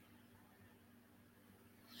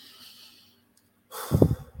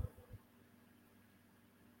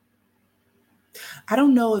 I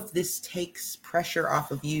don't know if this takes pressure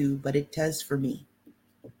off of you, but it does for me.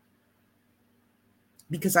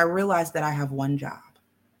 Because I realize that I have one job.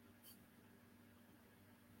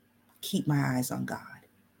 Keep my eyes on God.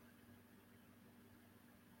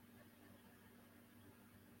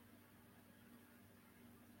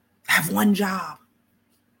 I have one job.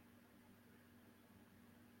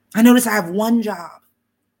 I notice I have one job.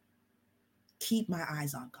 Keep my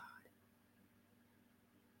eyes on God.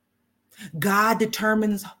 God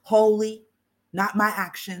determines wholly, not my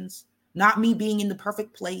actions, not me being in the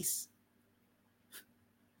perfect place.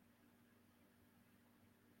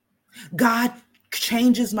 God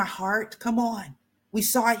changes my heart. Come on. We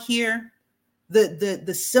saw it here.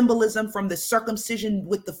 The symbolism from the circumcision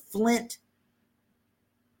with the flint.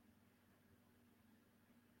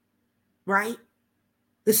 Right?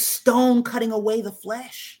 The stone cutting away the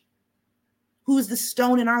flesh. Who is the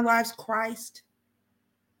stone in our lives? Christ.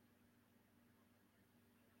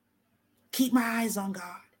 Keep my eyes on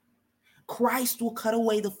God. Christ will cut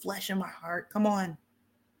away the flesh in my heart. Come on.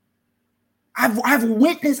 I've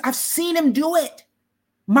witnessed, I've seen him do it.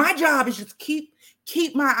 My job is just keep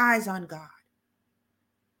my eyes on God.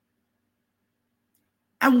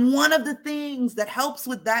 And one of the things that helps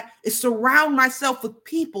with that is surround myself with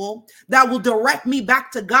people that will direct me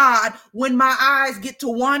back to God when my eyes get to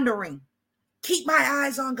wandering. Keep my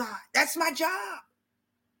eyes on God. That's my job.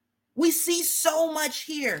 We see so much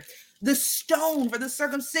here. The stone for the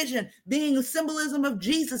circumcision being a symbolism of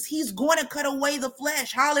Jesus. He's going to cut away the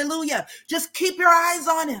flesh. Hallelujah. Just keep your eyes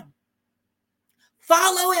on him.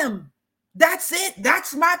 Follow him. That's it.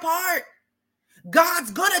 That's my part. God's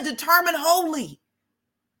going to determine wholly.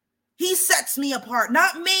 He sets me apart,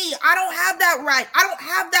 not me. I don't have that right. I don't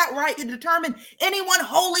have that right to determine anyone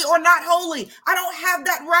holy or not holy. I don't have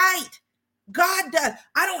that right. God does.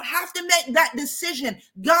 I don't have to make that decision.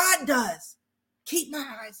 God does. Keep my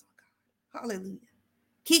eyes on God. Hallelujah.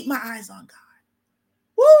 Keep my eyes on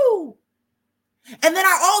God. Woo! And then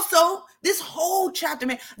I also, this whole chapter,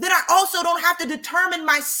 man, then I also don't have to determine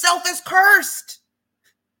myself as cursed.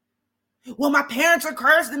 Well, my parents are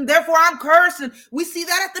cursed and therefore I'm cursed. And we see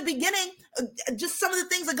that at the beginning. Just some of the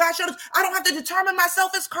things that God showed us. I don't have to determine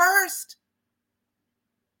myself as cursed.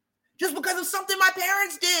 Just because of something my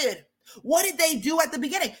parents did. What did they do at the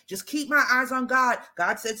beginning? Just keep my eyes on God.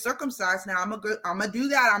 God said circumcise. Now I'm gonna do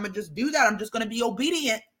that. I'm gonna just do that. I'm just gonna be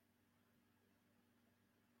obedient.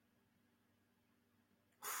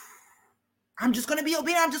 I'm just gonna be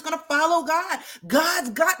obedient. I'm just gonna follow God. God's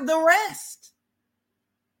got the rest.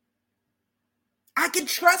 I can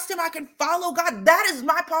trust him. I can follow God. That is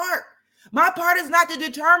my part. My part is not to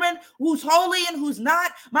determine who's holy and who's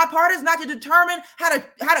not. My part is not to determine how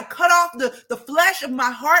to cut off the flesh of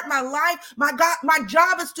my heart, my life. My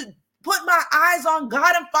job is to put my eyes on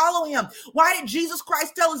God and follow him. Why did Jesus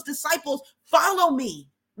Christ tell his disciples, follow me?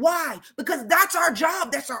 Why? Because that's our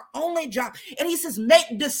job. That's our only job. And he says,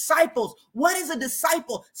 make disciples. What is a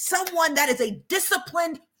disciple? Someone that is a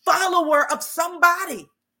disciplined follower of somebody.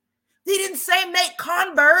 He didn't say make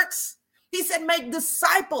converts. He said make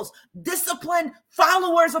disciples, disciplined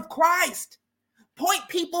followers of Christ. Point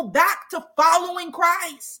people back to following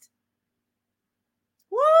Christ.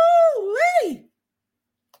 Woo-wee!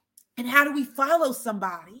 And how do we follow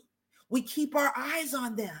somebody? We keep our eyes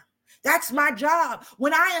on them. That's my job.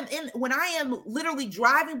 When I am literally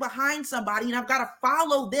driving behind somebody and I've got to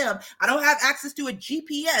follow them, I don't have access to a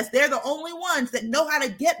GPS. They're the only ones that know how to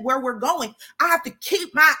get where we're going. I have to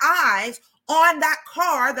keep my eyes on that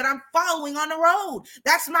car that I'm following on the road.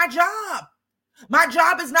 That's my job. My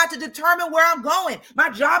job is not to determine where I'm going. My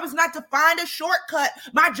job is not to find a shortcut.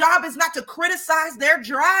 My job is not to criticize their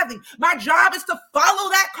driving. My job is to follow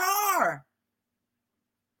that car.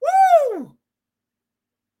 Woo!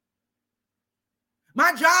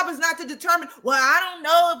 My job is not to determine, well, I don't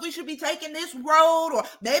know if we should be taking this road or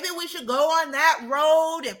maybe we should go on that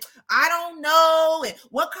road. And I don't know. And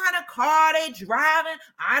what kind of car they driving?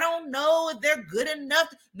 I don't know if they're good enough.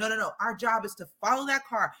 No. Our job is to follow that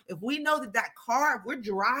car. If we know that car, if we're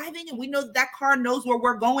driving and we know that car knows where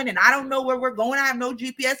we're going and I don't know where we're going, I have no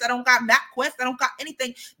GPS, I don't got MapQuest, I don't got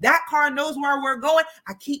anything. That car knows where we're going.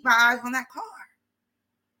 I keep my eyes on that car.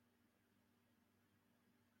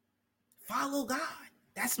 Follow God.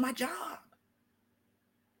 That's my job.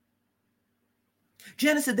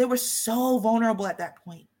 Genesis, they were so vulnerable at that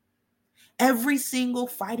point. Every single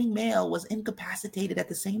fighting male was incapacitated at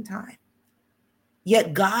the same time.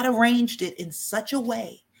 Yet God arranged it in such a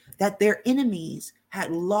way that their enemies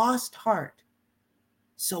had lost heart,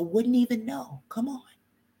 so wouldn't even know. Come on.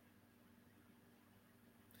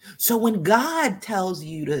 So when God tells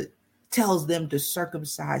them to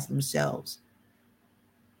circumcise themselves,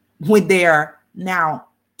 when they are now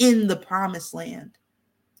in the promised land,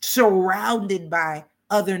 surrounded by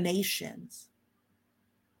other nations,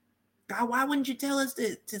 God, why wouldn't you tell us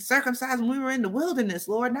to circumcise when we were in the wilderness,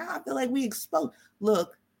 Lord? Now I feel like we exposed.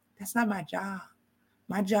 Look, that's not my job.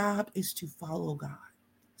 My job is to follow God.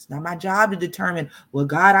 It's not my job to determine, well,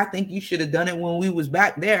 God, I think you should have done it when we was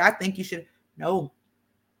back there. I think you should. No,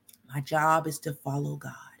 my job is to follow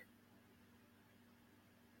God.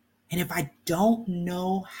 And if I don't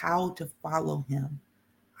know how to follow him,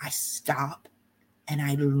 I stop and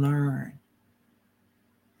I learn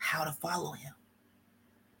how to follow him.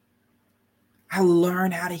 I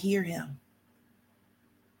learn how to hear him.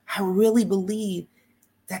 I really believe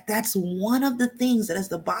that that's one of the things that as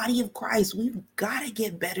the body of Christ, we've got to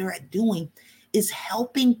get better at doing, is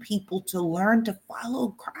helping people to learn to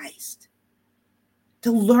follow Christ,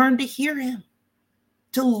 to learn to hear him,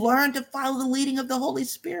 to learn to follow the leading of the Holy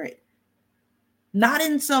Spirit. Not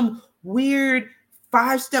in some weird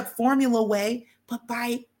 5-step formula way, but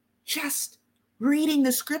by just reading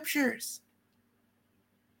the scriptures.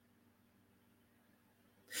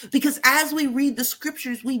 Because as we read the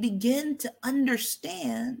scriptures, we begin to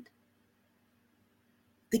understand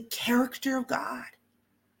the character of God,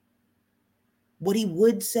 what he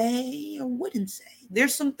would say or wouldn't say.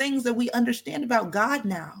 There's some things that we understand about God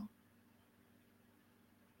now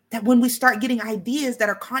that when we start getting ideas that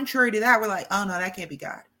are contrary to that, we're like, oh no, that can't be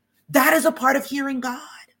God. That is a part of hearing God.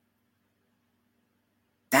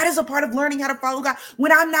 That is a part of learning how to follow God. When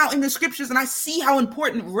I'm now in the scriptures and I see how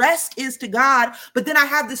important rest is to God, but then I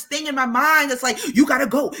have this thing in my mind that's like, you got to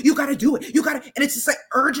go, you got to do it, you got to, and it's just like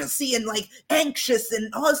urgency and like anxious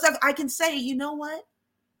and all this stuff. I can say, you know what?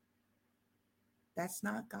 That's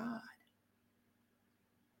not God.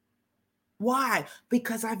 Why?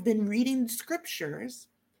 Because I've been reading the scriptures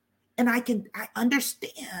and I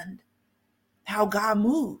understand how God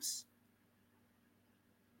moves.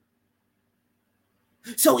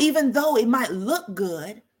 So even though it might look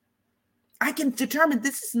good, I can determine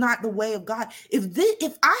this is not the way of God.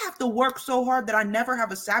 If I have to work so hard that I never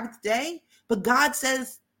have a Sabbath day, but God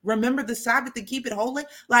says, remember the Sabbath and keep it holy,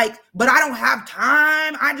 but I don't have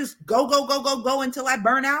time. I just go until I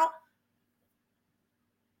burn out.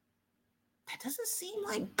 That doesn't seem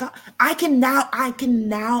like God. I can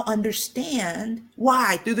now understand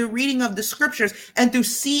why, through the reading of the scriptures and through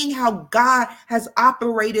seeing how God has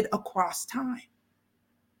operated across time.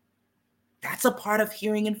 That's a part of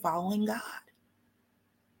hearing and following God,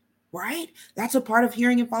 right? That's a part of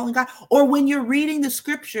hearing and following God. Or when you're reading the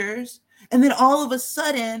scriptures and then all of a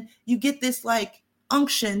sudden you get this like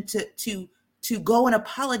unction to go and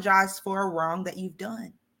apologize for a wrong that you've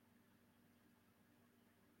done.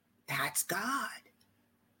 That's God.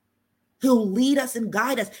 He'll lead us and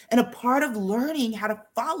guide us. And a part of learning how to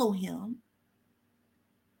follow him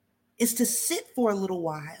is to sit for a little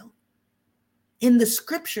while in the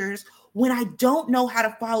scriptures when I don't know how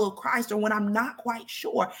to follow Christ or when I'm not quite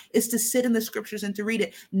sure, is to sit in the scriptures and to read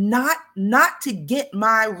it, not to get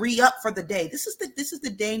my re-up for the day. This is the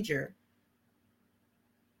danger.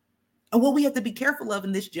 And what we have to be careful of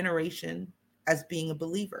in this generation as being a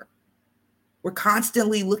believer. We're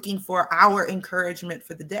constantly looking for our encouragement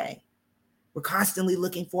for the day. We're constantly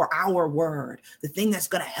looking for our word, the thing that's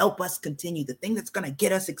going to help us continue, the thing that's going to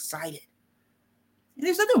get us excited. And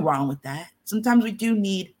there's nothing wrong with that. Sometimes we do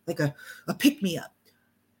need like a pick-me-up.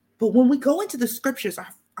 But when we go into the scriptures,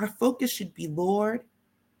 our focus should be, Lord,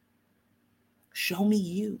 show me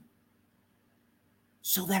you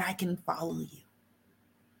so that I can follow you.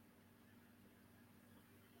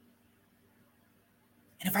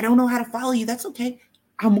 And if I don't know how to follow you, that's okay.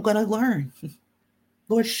 I'm going to learn.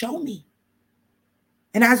 Lord, show me.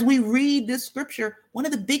 And as we read this scripture, one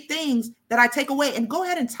of the big things that I take away, and go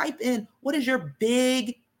ahead and type in, what is your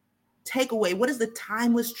big takeaway? What is the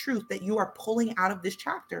timeless truth that you are pulling out of this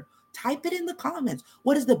chapter? Type it in the comments.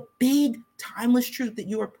 What is the big timeless truth that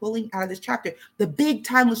you are pulling out of this chapter? The big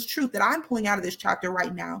timeless truth that I'm pulling out of this chapter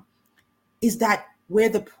right now is that where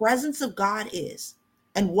the presence of God is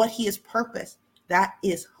and what he has purposed, that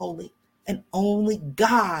is holy. And only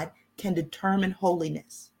God can determine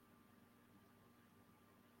holiness.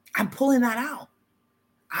 I'm pulling that out.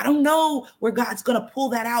 I don't know where God's going to pull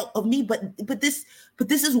that out of me, but this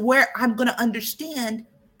is where I'm going to understand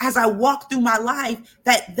as I walk through my life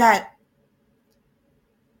that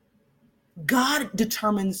God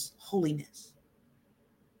determines holiness.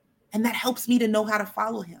 And that helps me to know how to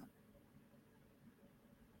follow him.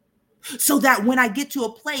 So that when I get to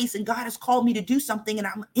a place and God has called me to do something and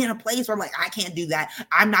I'm in a place where I'm like, I can't do that,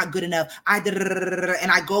 I'm not good enough,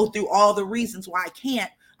 and I go through all the reasons why I can't,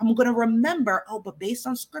 I'm going to remember, oh, but based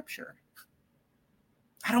on scripture,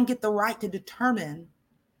 I don't get the right to determine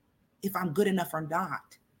if I'm good enough or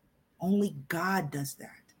not. Only God does that.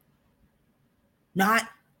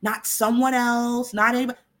 Not someone else, not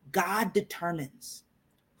anybody. God determines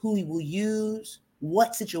who he will use,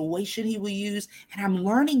 what situation he will use. And I'm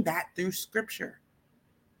learning that through scripture.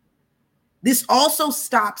 This also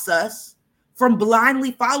stops us from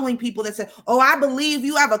blindly following people that say, oh, I believe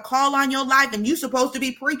you have a call on your life and you're supposed to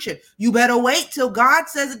be preaching. You better wait till God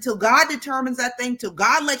says it, till God determines that thing, till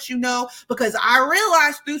God lets you know, because I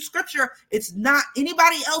realize through scripture, it's not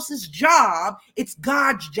anybody else's job. It's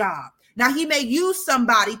God's job. Now, he may use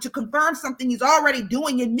somebody to confirm something he's already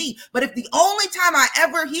doing in me. But if the only time I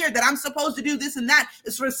ever hear that I'm supposed to do this and that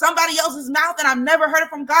is from somebody else's mouth and I've never heard it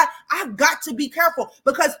from God, I've got to be careful,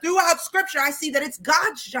 because throughout scripture, I see that it's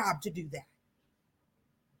God's job to do that.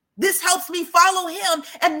 This helps me follow him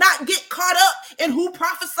and not get caught up in who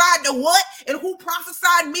prophesied to what and who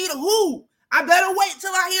prophesied me to who. I better wait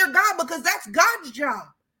till I hear God, because that's God's job.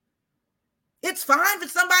 It's fine for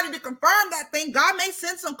somebody to confirm that thing. God may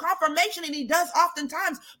send some confirmation, and he does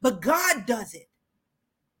oftentimes, but God does it.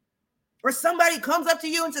 Or somebody comes up to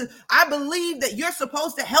you and says, I believe that you're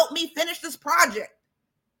supposed to help me finish this project.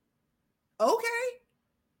 Okay,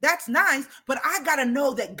 that's nice, but I got to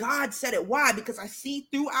know that God said it. Why? Because I see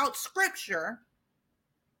throughout scripture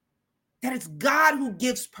that it's God who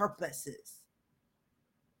gives purposes.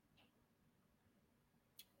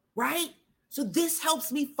 Right? So this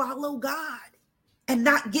helps me follow God and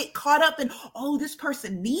not get caught up in, oh, this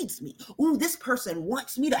person needs me. Oh, this person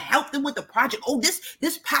wants me to help them with the project. Oh,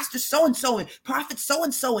 this pastor so-and-so and prophet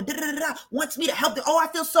so-and-so and da-da-da-da wants me to help them. Oh,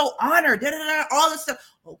 I feel so honored, da-da-da-da, all this stuff.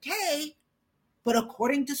 Okay, but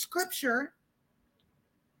according to scripture,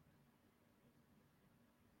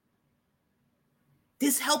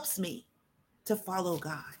 this helps me to follow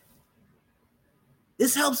God.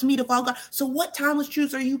 This helps me to follow God. So what timeless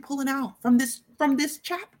truths are you pulling out from this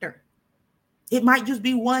chapter? It might just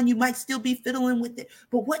be one. You might still be fiddling with it.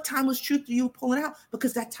 But what timeless truth are you pulling out?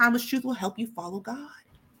 Because that timeless truth will help you follow God.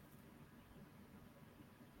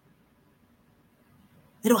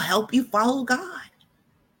 It'll help you follow God.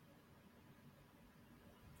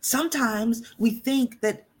 Sometimes we think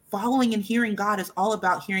that following and hearing God is all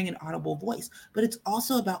about hearing an audible voice, but it's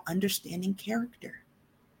also about understanding character.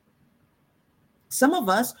 Some of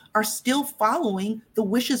us are still following the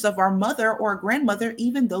wishes of our mother or grandmother,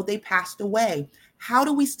 even though they passed away. How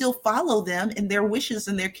do we still follow them in their wishes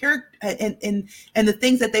and their character and the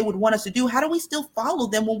things that they would want us to do? How do we still follow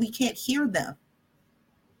them when we can't hear them?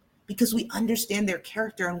 Because we understand their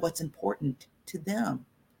character and what's important to them.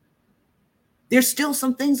 There's still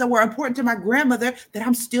some things that were important to my grandmother that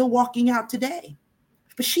I'm still walking out today.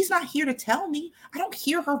 But she's not here to tell me. I don't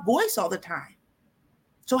hear her voice all the time.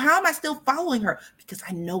 So how am I still following her? Because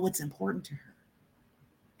I know what's important to her.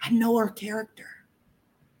 I know her character.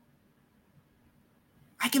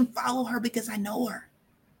 I can follow her because I know her.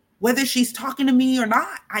 Whether she's talking to me or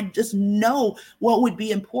not, I just know what would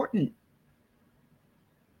be important.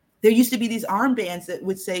 There used to be these armbands that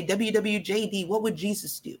would say WWJD, what would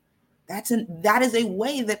Jesus do? That is a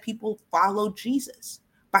way that people follow Jesus,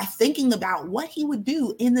 by thinking about what he would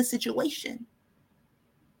do in the situation.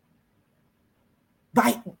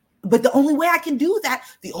 But the only way I can do that,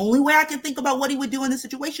 the only way I can think about what he would do in the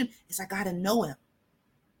situation is I got to know him.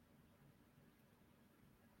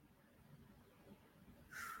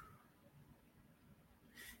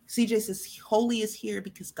 CJ says, holy is here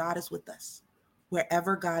because God is with us.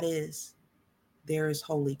 Wherever God is, there is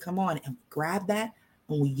holy. Come on and grab that,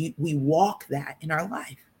 and we walk that in our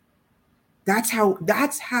life. That's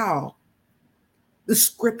how the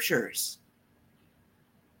scriptures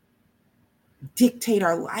dictate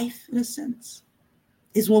our life, in a sense,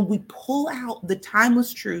 is when we pull out the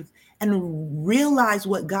timeless truth and realize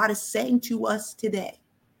what God is saying to us today.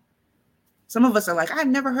 Some of us are like, I've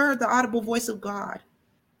never heard the audible voice of God.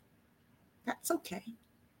 That's okay.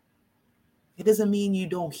 It doesn't mean you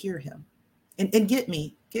don't hear him. And get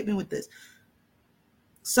me with this.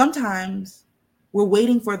 Sometimes we're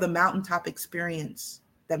waiting for the mountaintop experience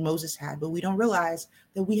that Moses had, but we don't realize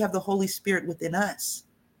that we have the Holy Spirit within us.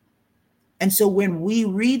 And so when we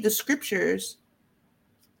read the scriptures,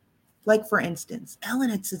 like for instance, Ellen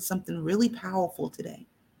had said something really powerful today.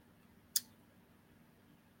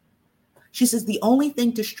 She says the only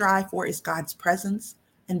thing to strive for is God's presence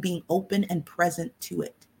and being open and present to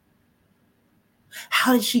it.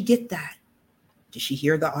 How did she get that? Did she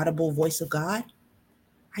hear the audible voice of God?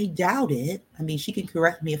 I doubt it. I mean, she can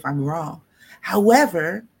correct me if I'm wrong.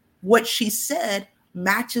 However, what she said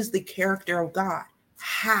matches the character of God.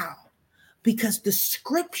 How? Because the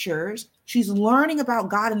scriptures, she's learning about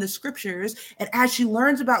God in the scriptures. And as she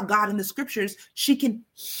learns about God in the scriptures, she can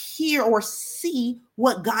hear or see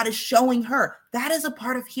what God is showing her. That is a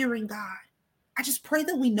part of hearing God. I just pray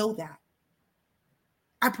that we know that.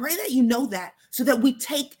 I pray that you know that so that we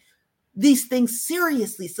take these things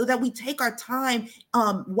seriously, so that we take our time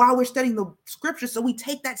while we're studying the scripture, so we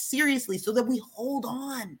take that seriously, so that we hold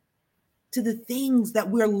on to the things that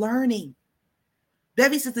we're learning.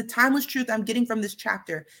 Bevy says the timeless truth I'm getting from this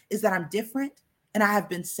chapter is that I'm different and I have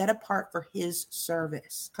been set apart for his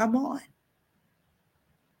service. Come on.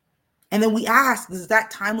 And then we ask, is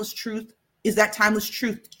that timeless truth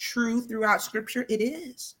true throughout scripture? It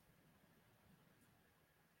is.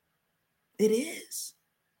 It is.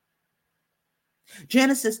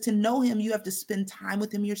 Janice says, to know him, you have to spend time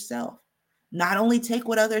with him yourself. Not only take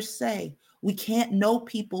what others say. We can't know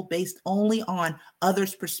people based only on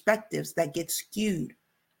others' perspectives that get skewed.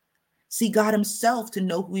 See God himself to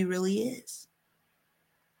know who he really is.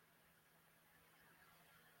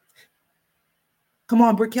 Come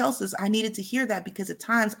on, Brickell says, I needed to hear that because at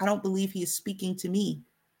times I don't believe he is speaking to me.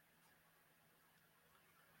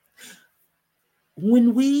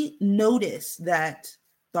 When we notice that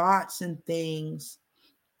thoughts and things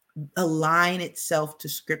align itself to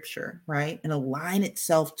scripture, right? And align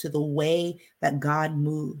itself to the way that God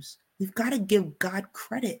moves, we've got to give God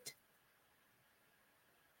credit.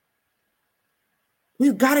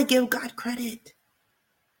 We've got to give God credit.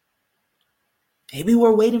 Maybe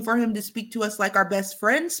we're waiting for him to speak to us like our best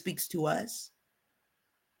friend speaks to us.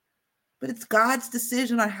 But it's God's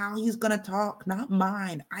decision on how he's going to talk, not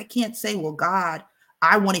mine. I can't say, well, God,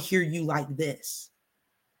 I want to hear you like this.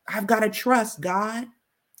 I've got to trust God.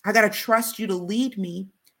 I got to trust you to lead me.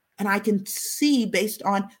 And I can see based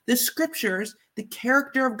on the scriptures, the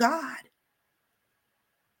character of God.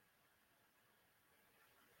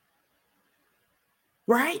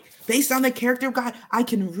 Right? Based on the character of God, I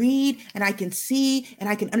can read and I can see and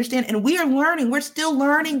I can understand. And we are learning. We're still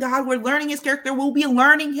learning God. We're learning his character. We'll be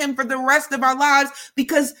learning him for the rest of our lives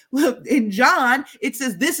because in John, it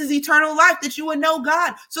says, this is eternal life, that you would know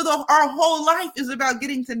God. So our whole life is about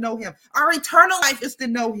getting to know him. Our eternal life is to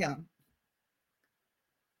know him.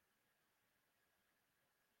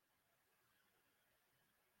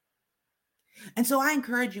 And so I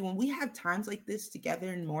encourage you, when we have times like this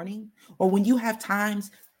together in the morning, or when you have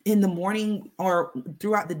times in the morning or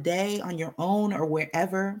throughout the day on your own or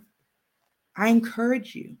wherever, I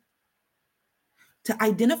encourage you to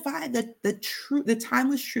identify the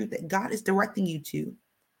timeless truth that God is directing you to,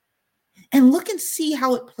 and look and see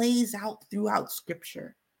how it plays out throughout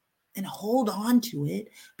scripture. And hold on to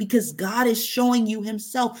it because God is showing you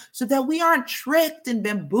himself so that we aren't tricked and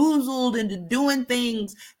bamboozled into doing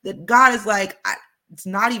things that God is like, it's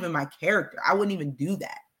not even my character. I wouldn't even do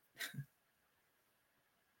that.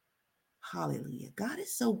 Hallelujah. God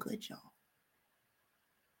is so good, y'all.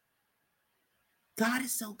 God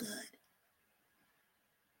is so good.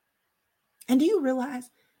 And do you realize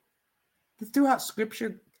that throughout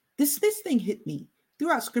scripture, this thing hit me.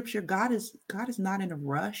 Throughout scripture, God is not in a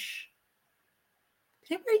rush.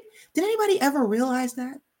 Did anybody ever realize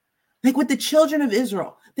that? Like with the children of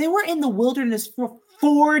Israel, they were in the wilderness for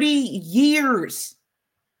 40 years.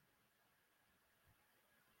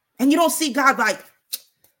 And you don't see God like,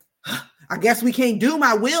 I guess we can't do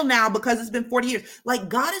my will now because it's been 40 years. Like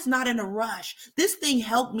God is not in a rush. This thing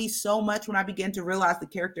helped me so much when I began to realize the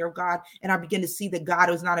character of God and I began to see that God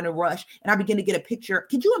was not in a rush. And I began to get a picture.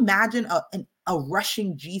 Could you imagine a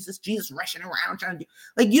rushing Jesus rushing around trying to do,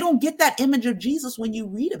 like, you don't get that image of Jesus when you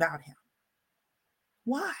read about him.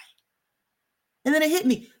 Why? And then it hit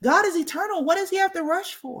me. God is eternal. What does he have to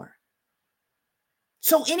rush for?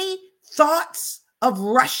 So any thoughts of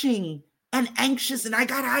rushing and anxious and I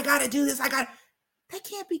gotta do this, that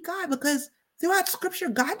can't be God, because throughout scripture,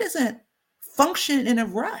 God doesn't function in a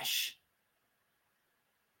rush.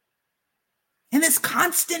 In this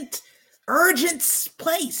constant, urgent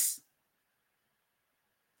place.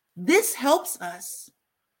 This helps us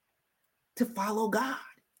to follow God.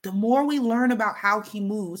 The more we learn about how he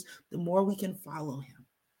moves, the more we can follow him.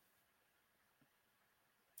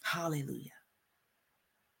 Hallelujah.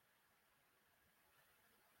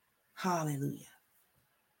 Hallelujah.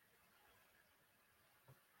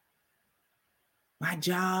 My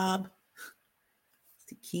job is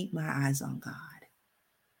to keep my eyes on God.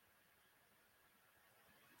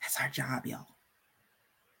 That's our job, y'all.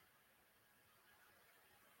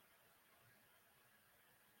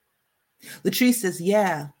 Latrice says,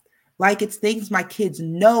 yeah, like it's things my kids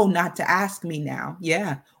know not to ask me now.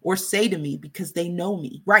 Yeah. Or say to me because they know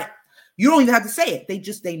me. Right. You don't even have to say it.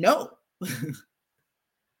 They know.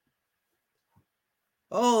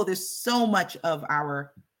 Oh, there's so much of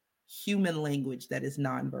our human language that is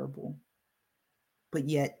nonverbal. But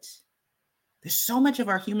yet, there's so much of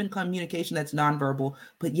our human communication that's nonverbal,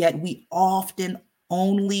 but yet we often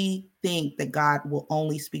only think that God will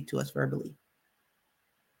only speak to us verbally.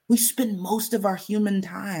 We spend most of our human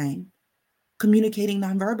time communicating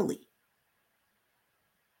nonverbally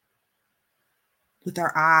with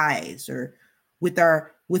our eyes or with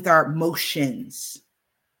our motions.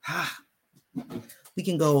 We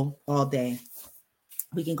can go all day.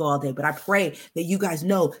 We can go all day, but I pray that you guys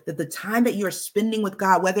know that the time that you are spending with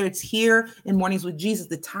God, whether it's here in Mornings with Jesus,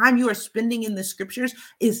 the time you are spending in the scriptures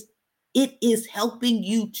is helping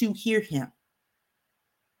you to hear him.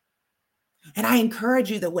 And I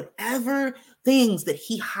encourage you that whatever things that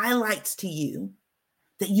he highlights to you,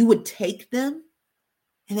 that you would take them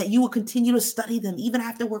and that you will continue to study them even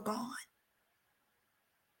after we're gone.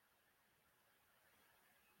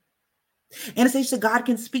 Anastasia, God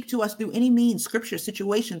can speak to us through any means, scripture,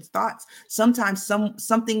 situations, thoughts. Sometimes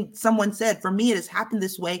someone said, for me, it has happened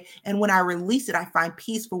this way. And when I release it, I find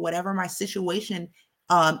peace for whatever my situation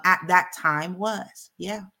at that time was.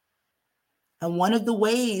 Yeah. And one of the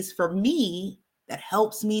ways for me that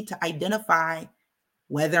helps me to identify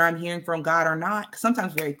whether I'm hearing from God or not, because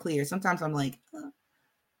sometimes very clear. Sometimes I'm like,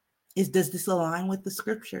 does this align with the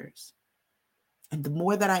scriptures? And the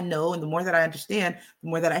more that I know and the more that I understand, the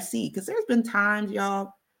more that I see. Because there's been times,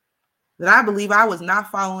 y'all, that I believe I was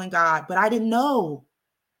not following God, but I didn't know.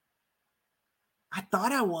 I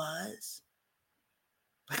thought I was.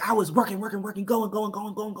 Like I was working, going.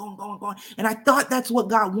 And I thought that's what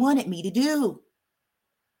God wanted me to do.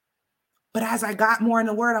 But as I got more in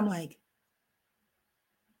the word, I'm like,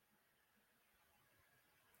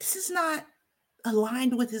 this is not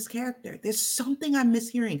aligned with his character. There's something I'm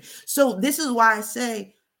mishearing. So this is why I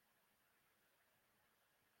say,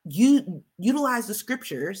 you utilize the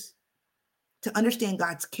scriptures to understand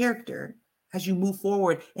God's character as you move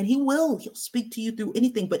forward, and he'll speak to you through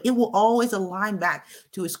anything, but it will always align back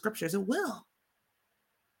to his scriptures. It will.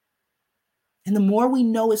 And the more we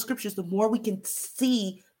know his scriptures, the more we can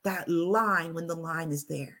see that line when the line is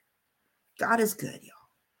there. God is good, y'all.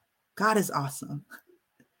 God is awesome.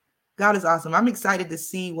 God is awesome. I'm excited to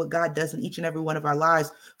see what God does in each and every one of our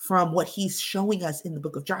lives, from what he's showing us in the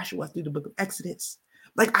book of Joshua through the book of Exodus.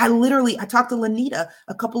 Like I talked to Lanita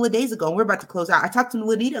a couple of days ago, and we're about to close out. I talked to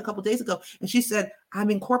Lanita a couple of days ago, and she said, I'm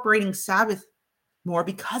incorporating Sabbath more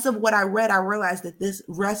because of what I read. I realized that this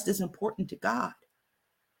rest is important to God.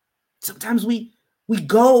 Sometimes we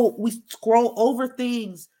scroll over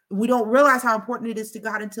things. We don't realize how important it is to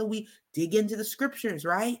God until we dig into the scriptures,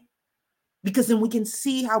 right? Because then we can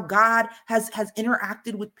see how God has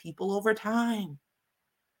interacted with people over time.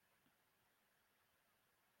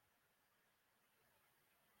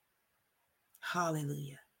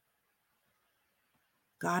 Hallelujah.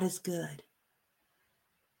 God is good.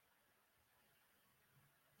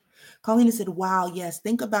 Colleen said, wow, yes,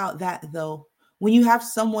 think about that though. When you have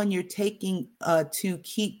someone you're taking to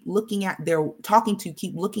keep looking at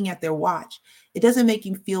keep looking at their watch, it doesn't make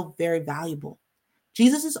you feel very valuable.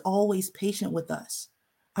 Jesus is always patient with us.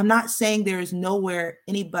 I'm not saying there is nowhere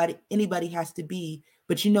anybody has to be,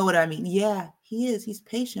 but you know what I mean? Yeah, he is. He's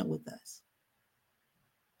patient with us.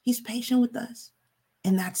 He's patient with us.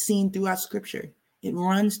 And that's seen throughout scripture. It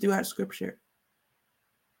runs throughout scripture.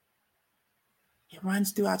 It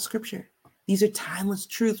runs throughout scripture. These are timeless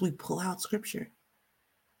truths. We pull out scripture.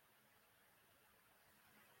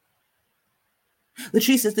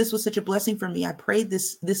 Latrice says, this was such a blessing for me. I prayed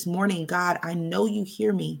this morning. God, I know you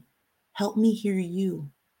hear me. Help me hear you.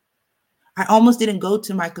 I almost didn't go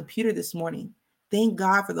to my computer this morning. Thank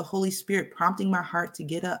God for the Holy Spirit prompting my heart to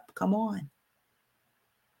get up. Come on.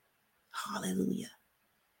 Hallelujah.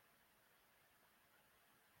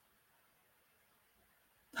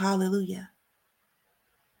 Hallelujah.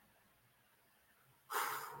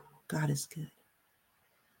 God is good.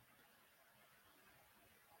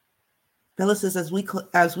 Bella says, as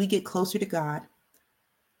we get closer to God,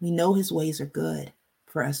 we know his ways are good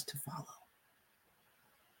for us to follow.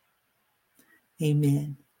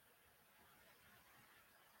 Amen.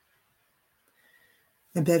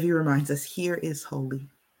 And Bevy reminds us, here is holy.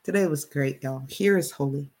 Today was great, y'all. Here is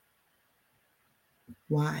holy.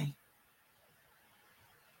 Why?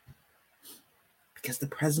 Because the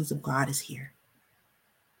presence of God is here.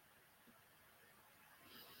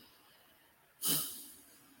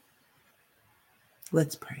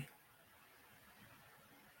 Let's pray.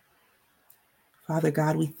 Father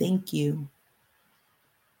God, we thank you.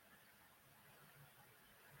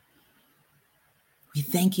 We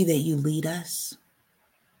thank you that you lead us.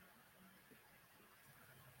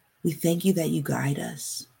 We thank you that you guide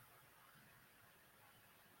us.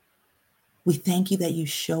 We thank you that you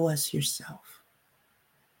show us yourself.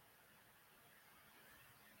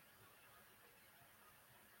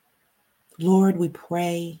 Lord, we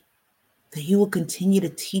pray that you will continue to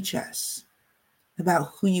teach us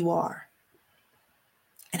about who you are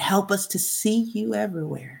and help us to see you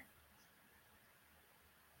everywhere.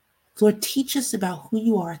 Lord, teach us about who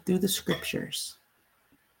you are through the scriptures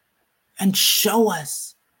and show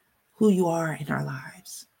us who you are in our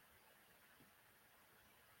lives.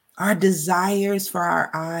 Our desires for our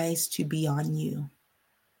eyes to be on you.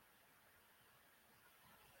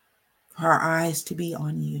 For our eyes to be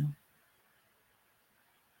on you.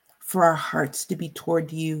 For our hearts to be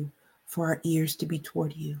toward you. For our ears to be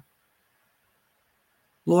toward you.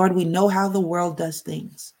 Lord, we know how the world does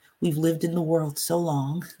things. We've lived in the world so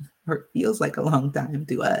long, or it feels like a long time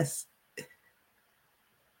to us.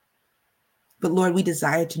 But Lord, we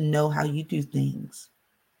desire to know how you do things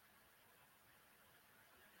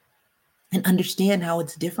and understand how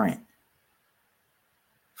it's different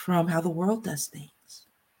from how the world does things.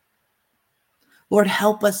 Lord,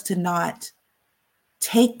 help us to not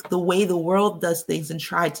take the way the world does things and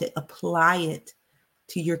try to apply it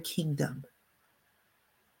to your kingdom.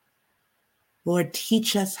 Lord,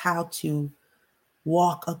 teach us how to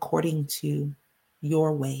walk according to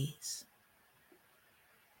your ways.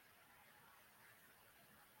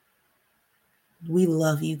 We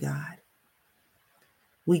love you, God.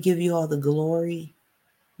 We give you all the glory.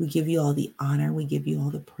 We give you all the honor. We give you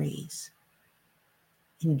all the praise.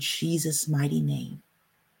 In Jesus' mighty name.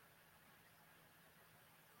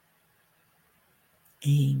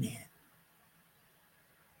 Amen.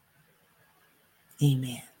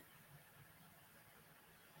 Amen.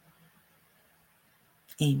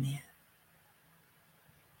 Amen.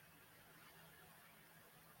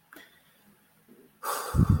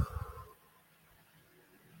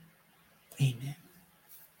 Amen.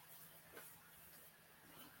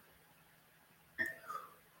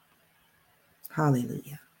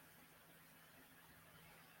 Hallelujah.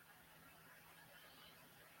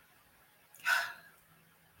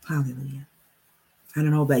 Hallelujah. I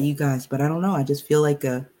don't know about you guys, but I don't know. I just feel like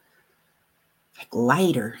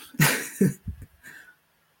lighter.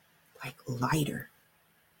 Like lighter.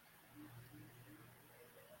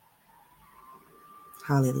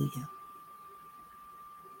 Hallelujah.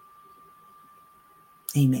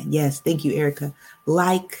 Amen. Yes. Thank you, Erica.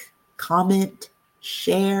 Like, comment,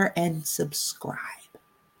 share, and subscribe.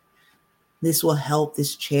 This will help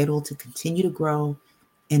this channel to continue to grow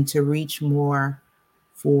and to reach more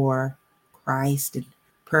for Christ. And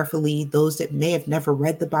prayerfully, those that may have never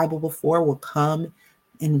read the Bible before will come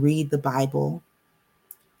and read the Bible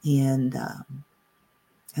and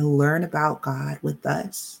learn about God with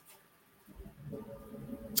us.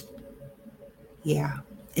 Yeah.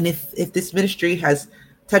 And if this ministry has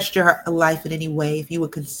touched your life in any way, if you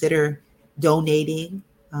would consider donating,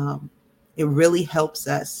 it really helps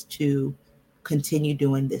us to continue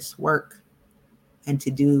doing this work and to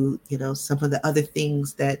do, some of the other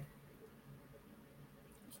things that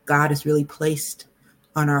God has really placed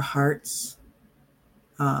on our hearts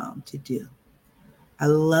to do. I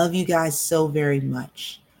love you guys so very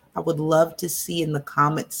much. I would love to see in the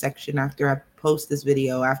comment section after I post this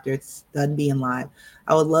video, after it's done being live,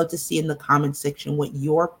 I would love to see in the comment section what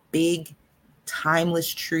your big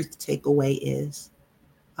timeless truth takeaway is,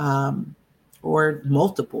 or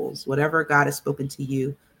multiples, whatever God has spoken to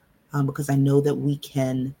you, because I know that we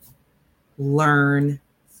can learn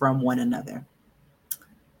from one another.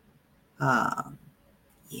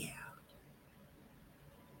 Yeah.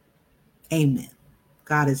 Amen.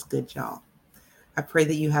 God is good, y'all. I pray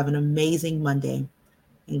that you have an amazing Monday.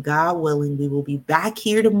 And God willing, we will be back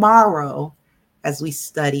here tomorrow as we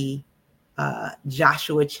study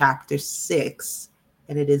Joshua chapter 6.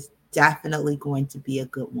 And it is definitely going to be a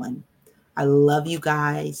good one. I love you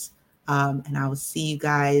guys. And I will see you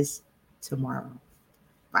guys tomorrow.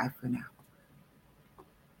 Bye for now.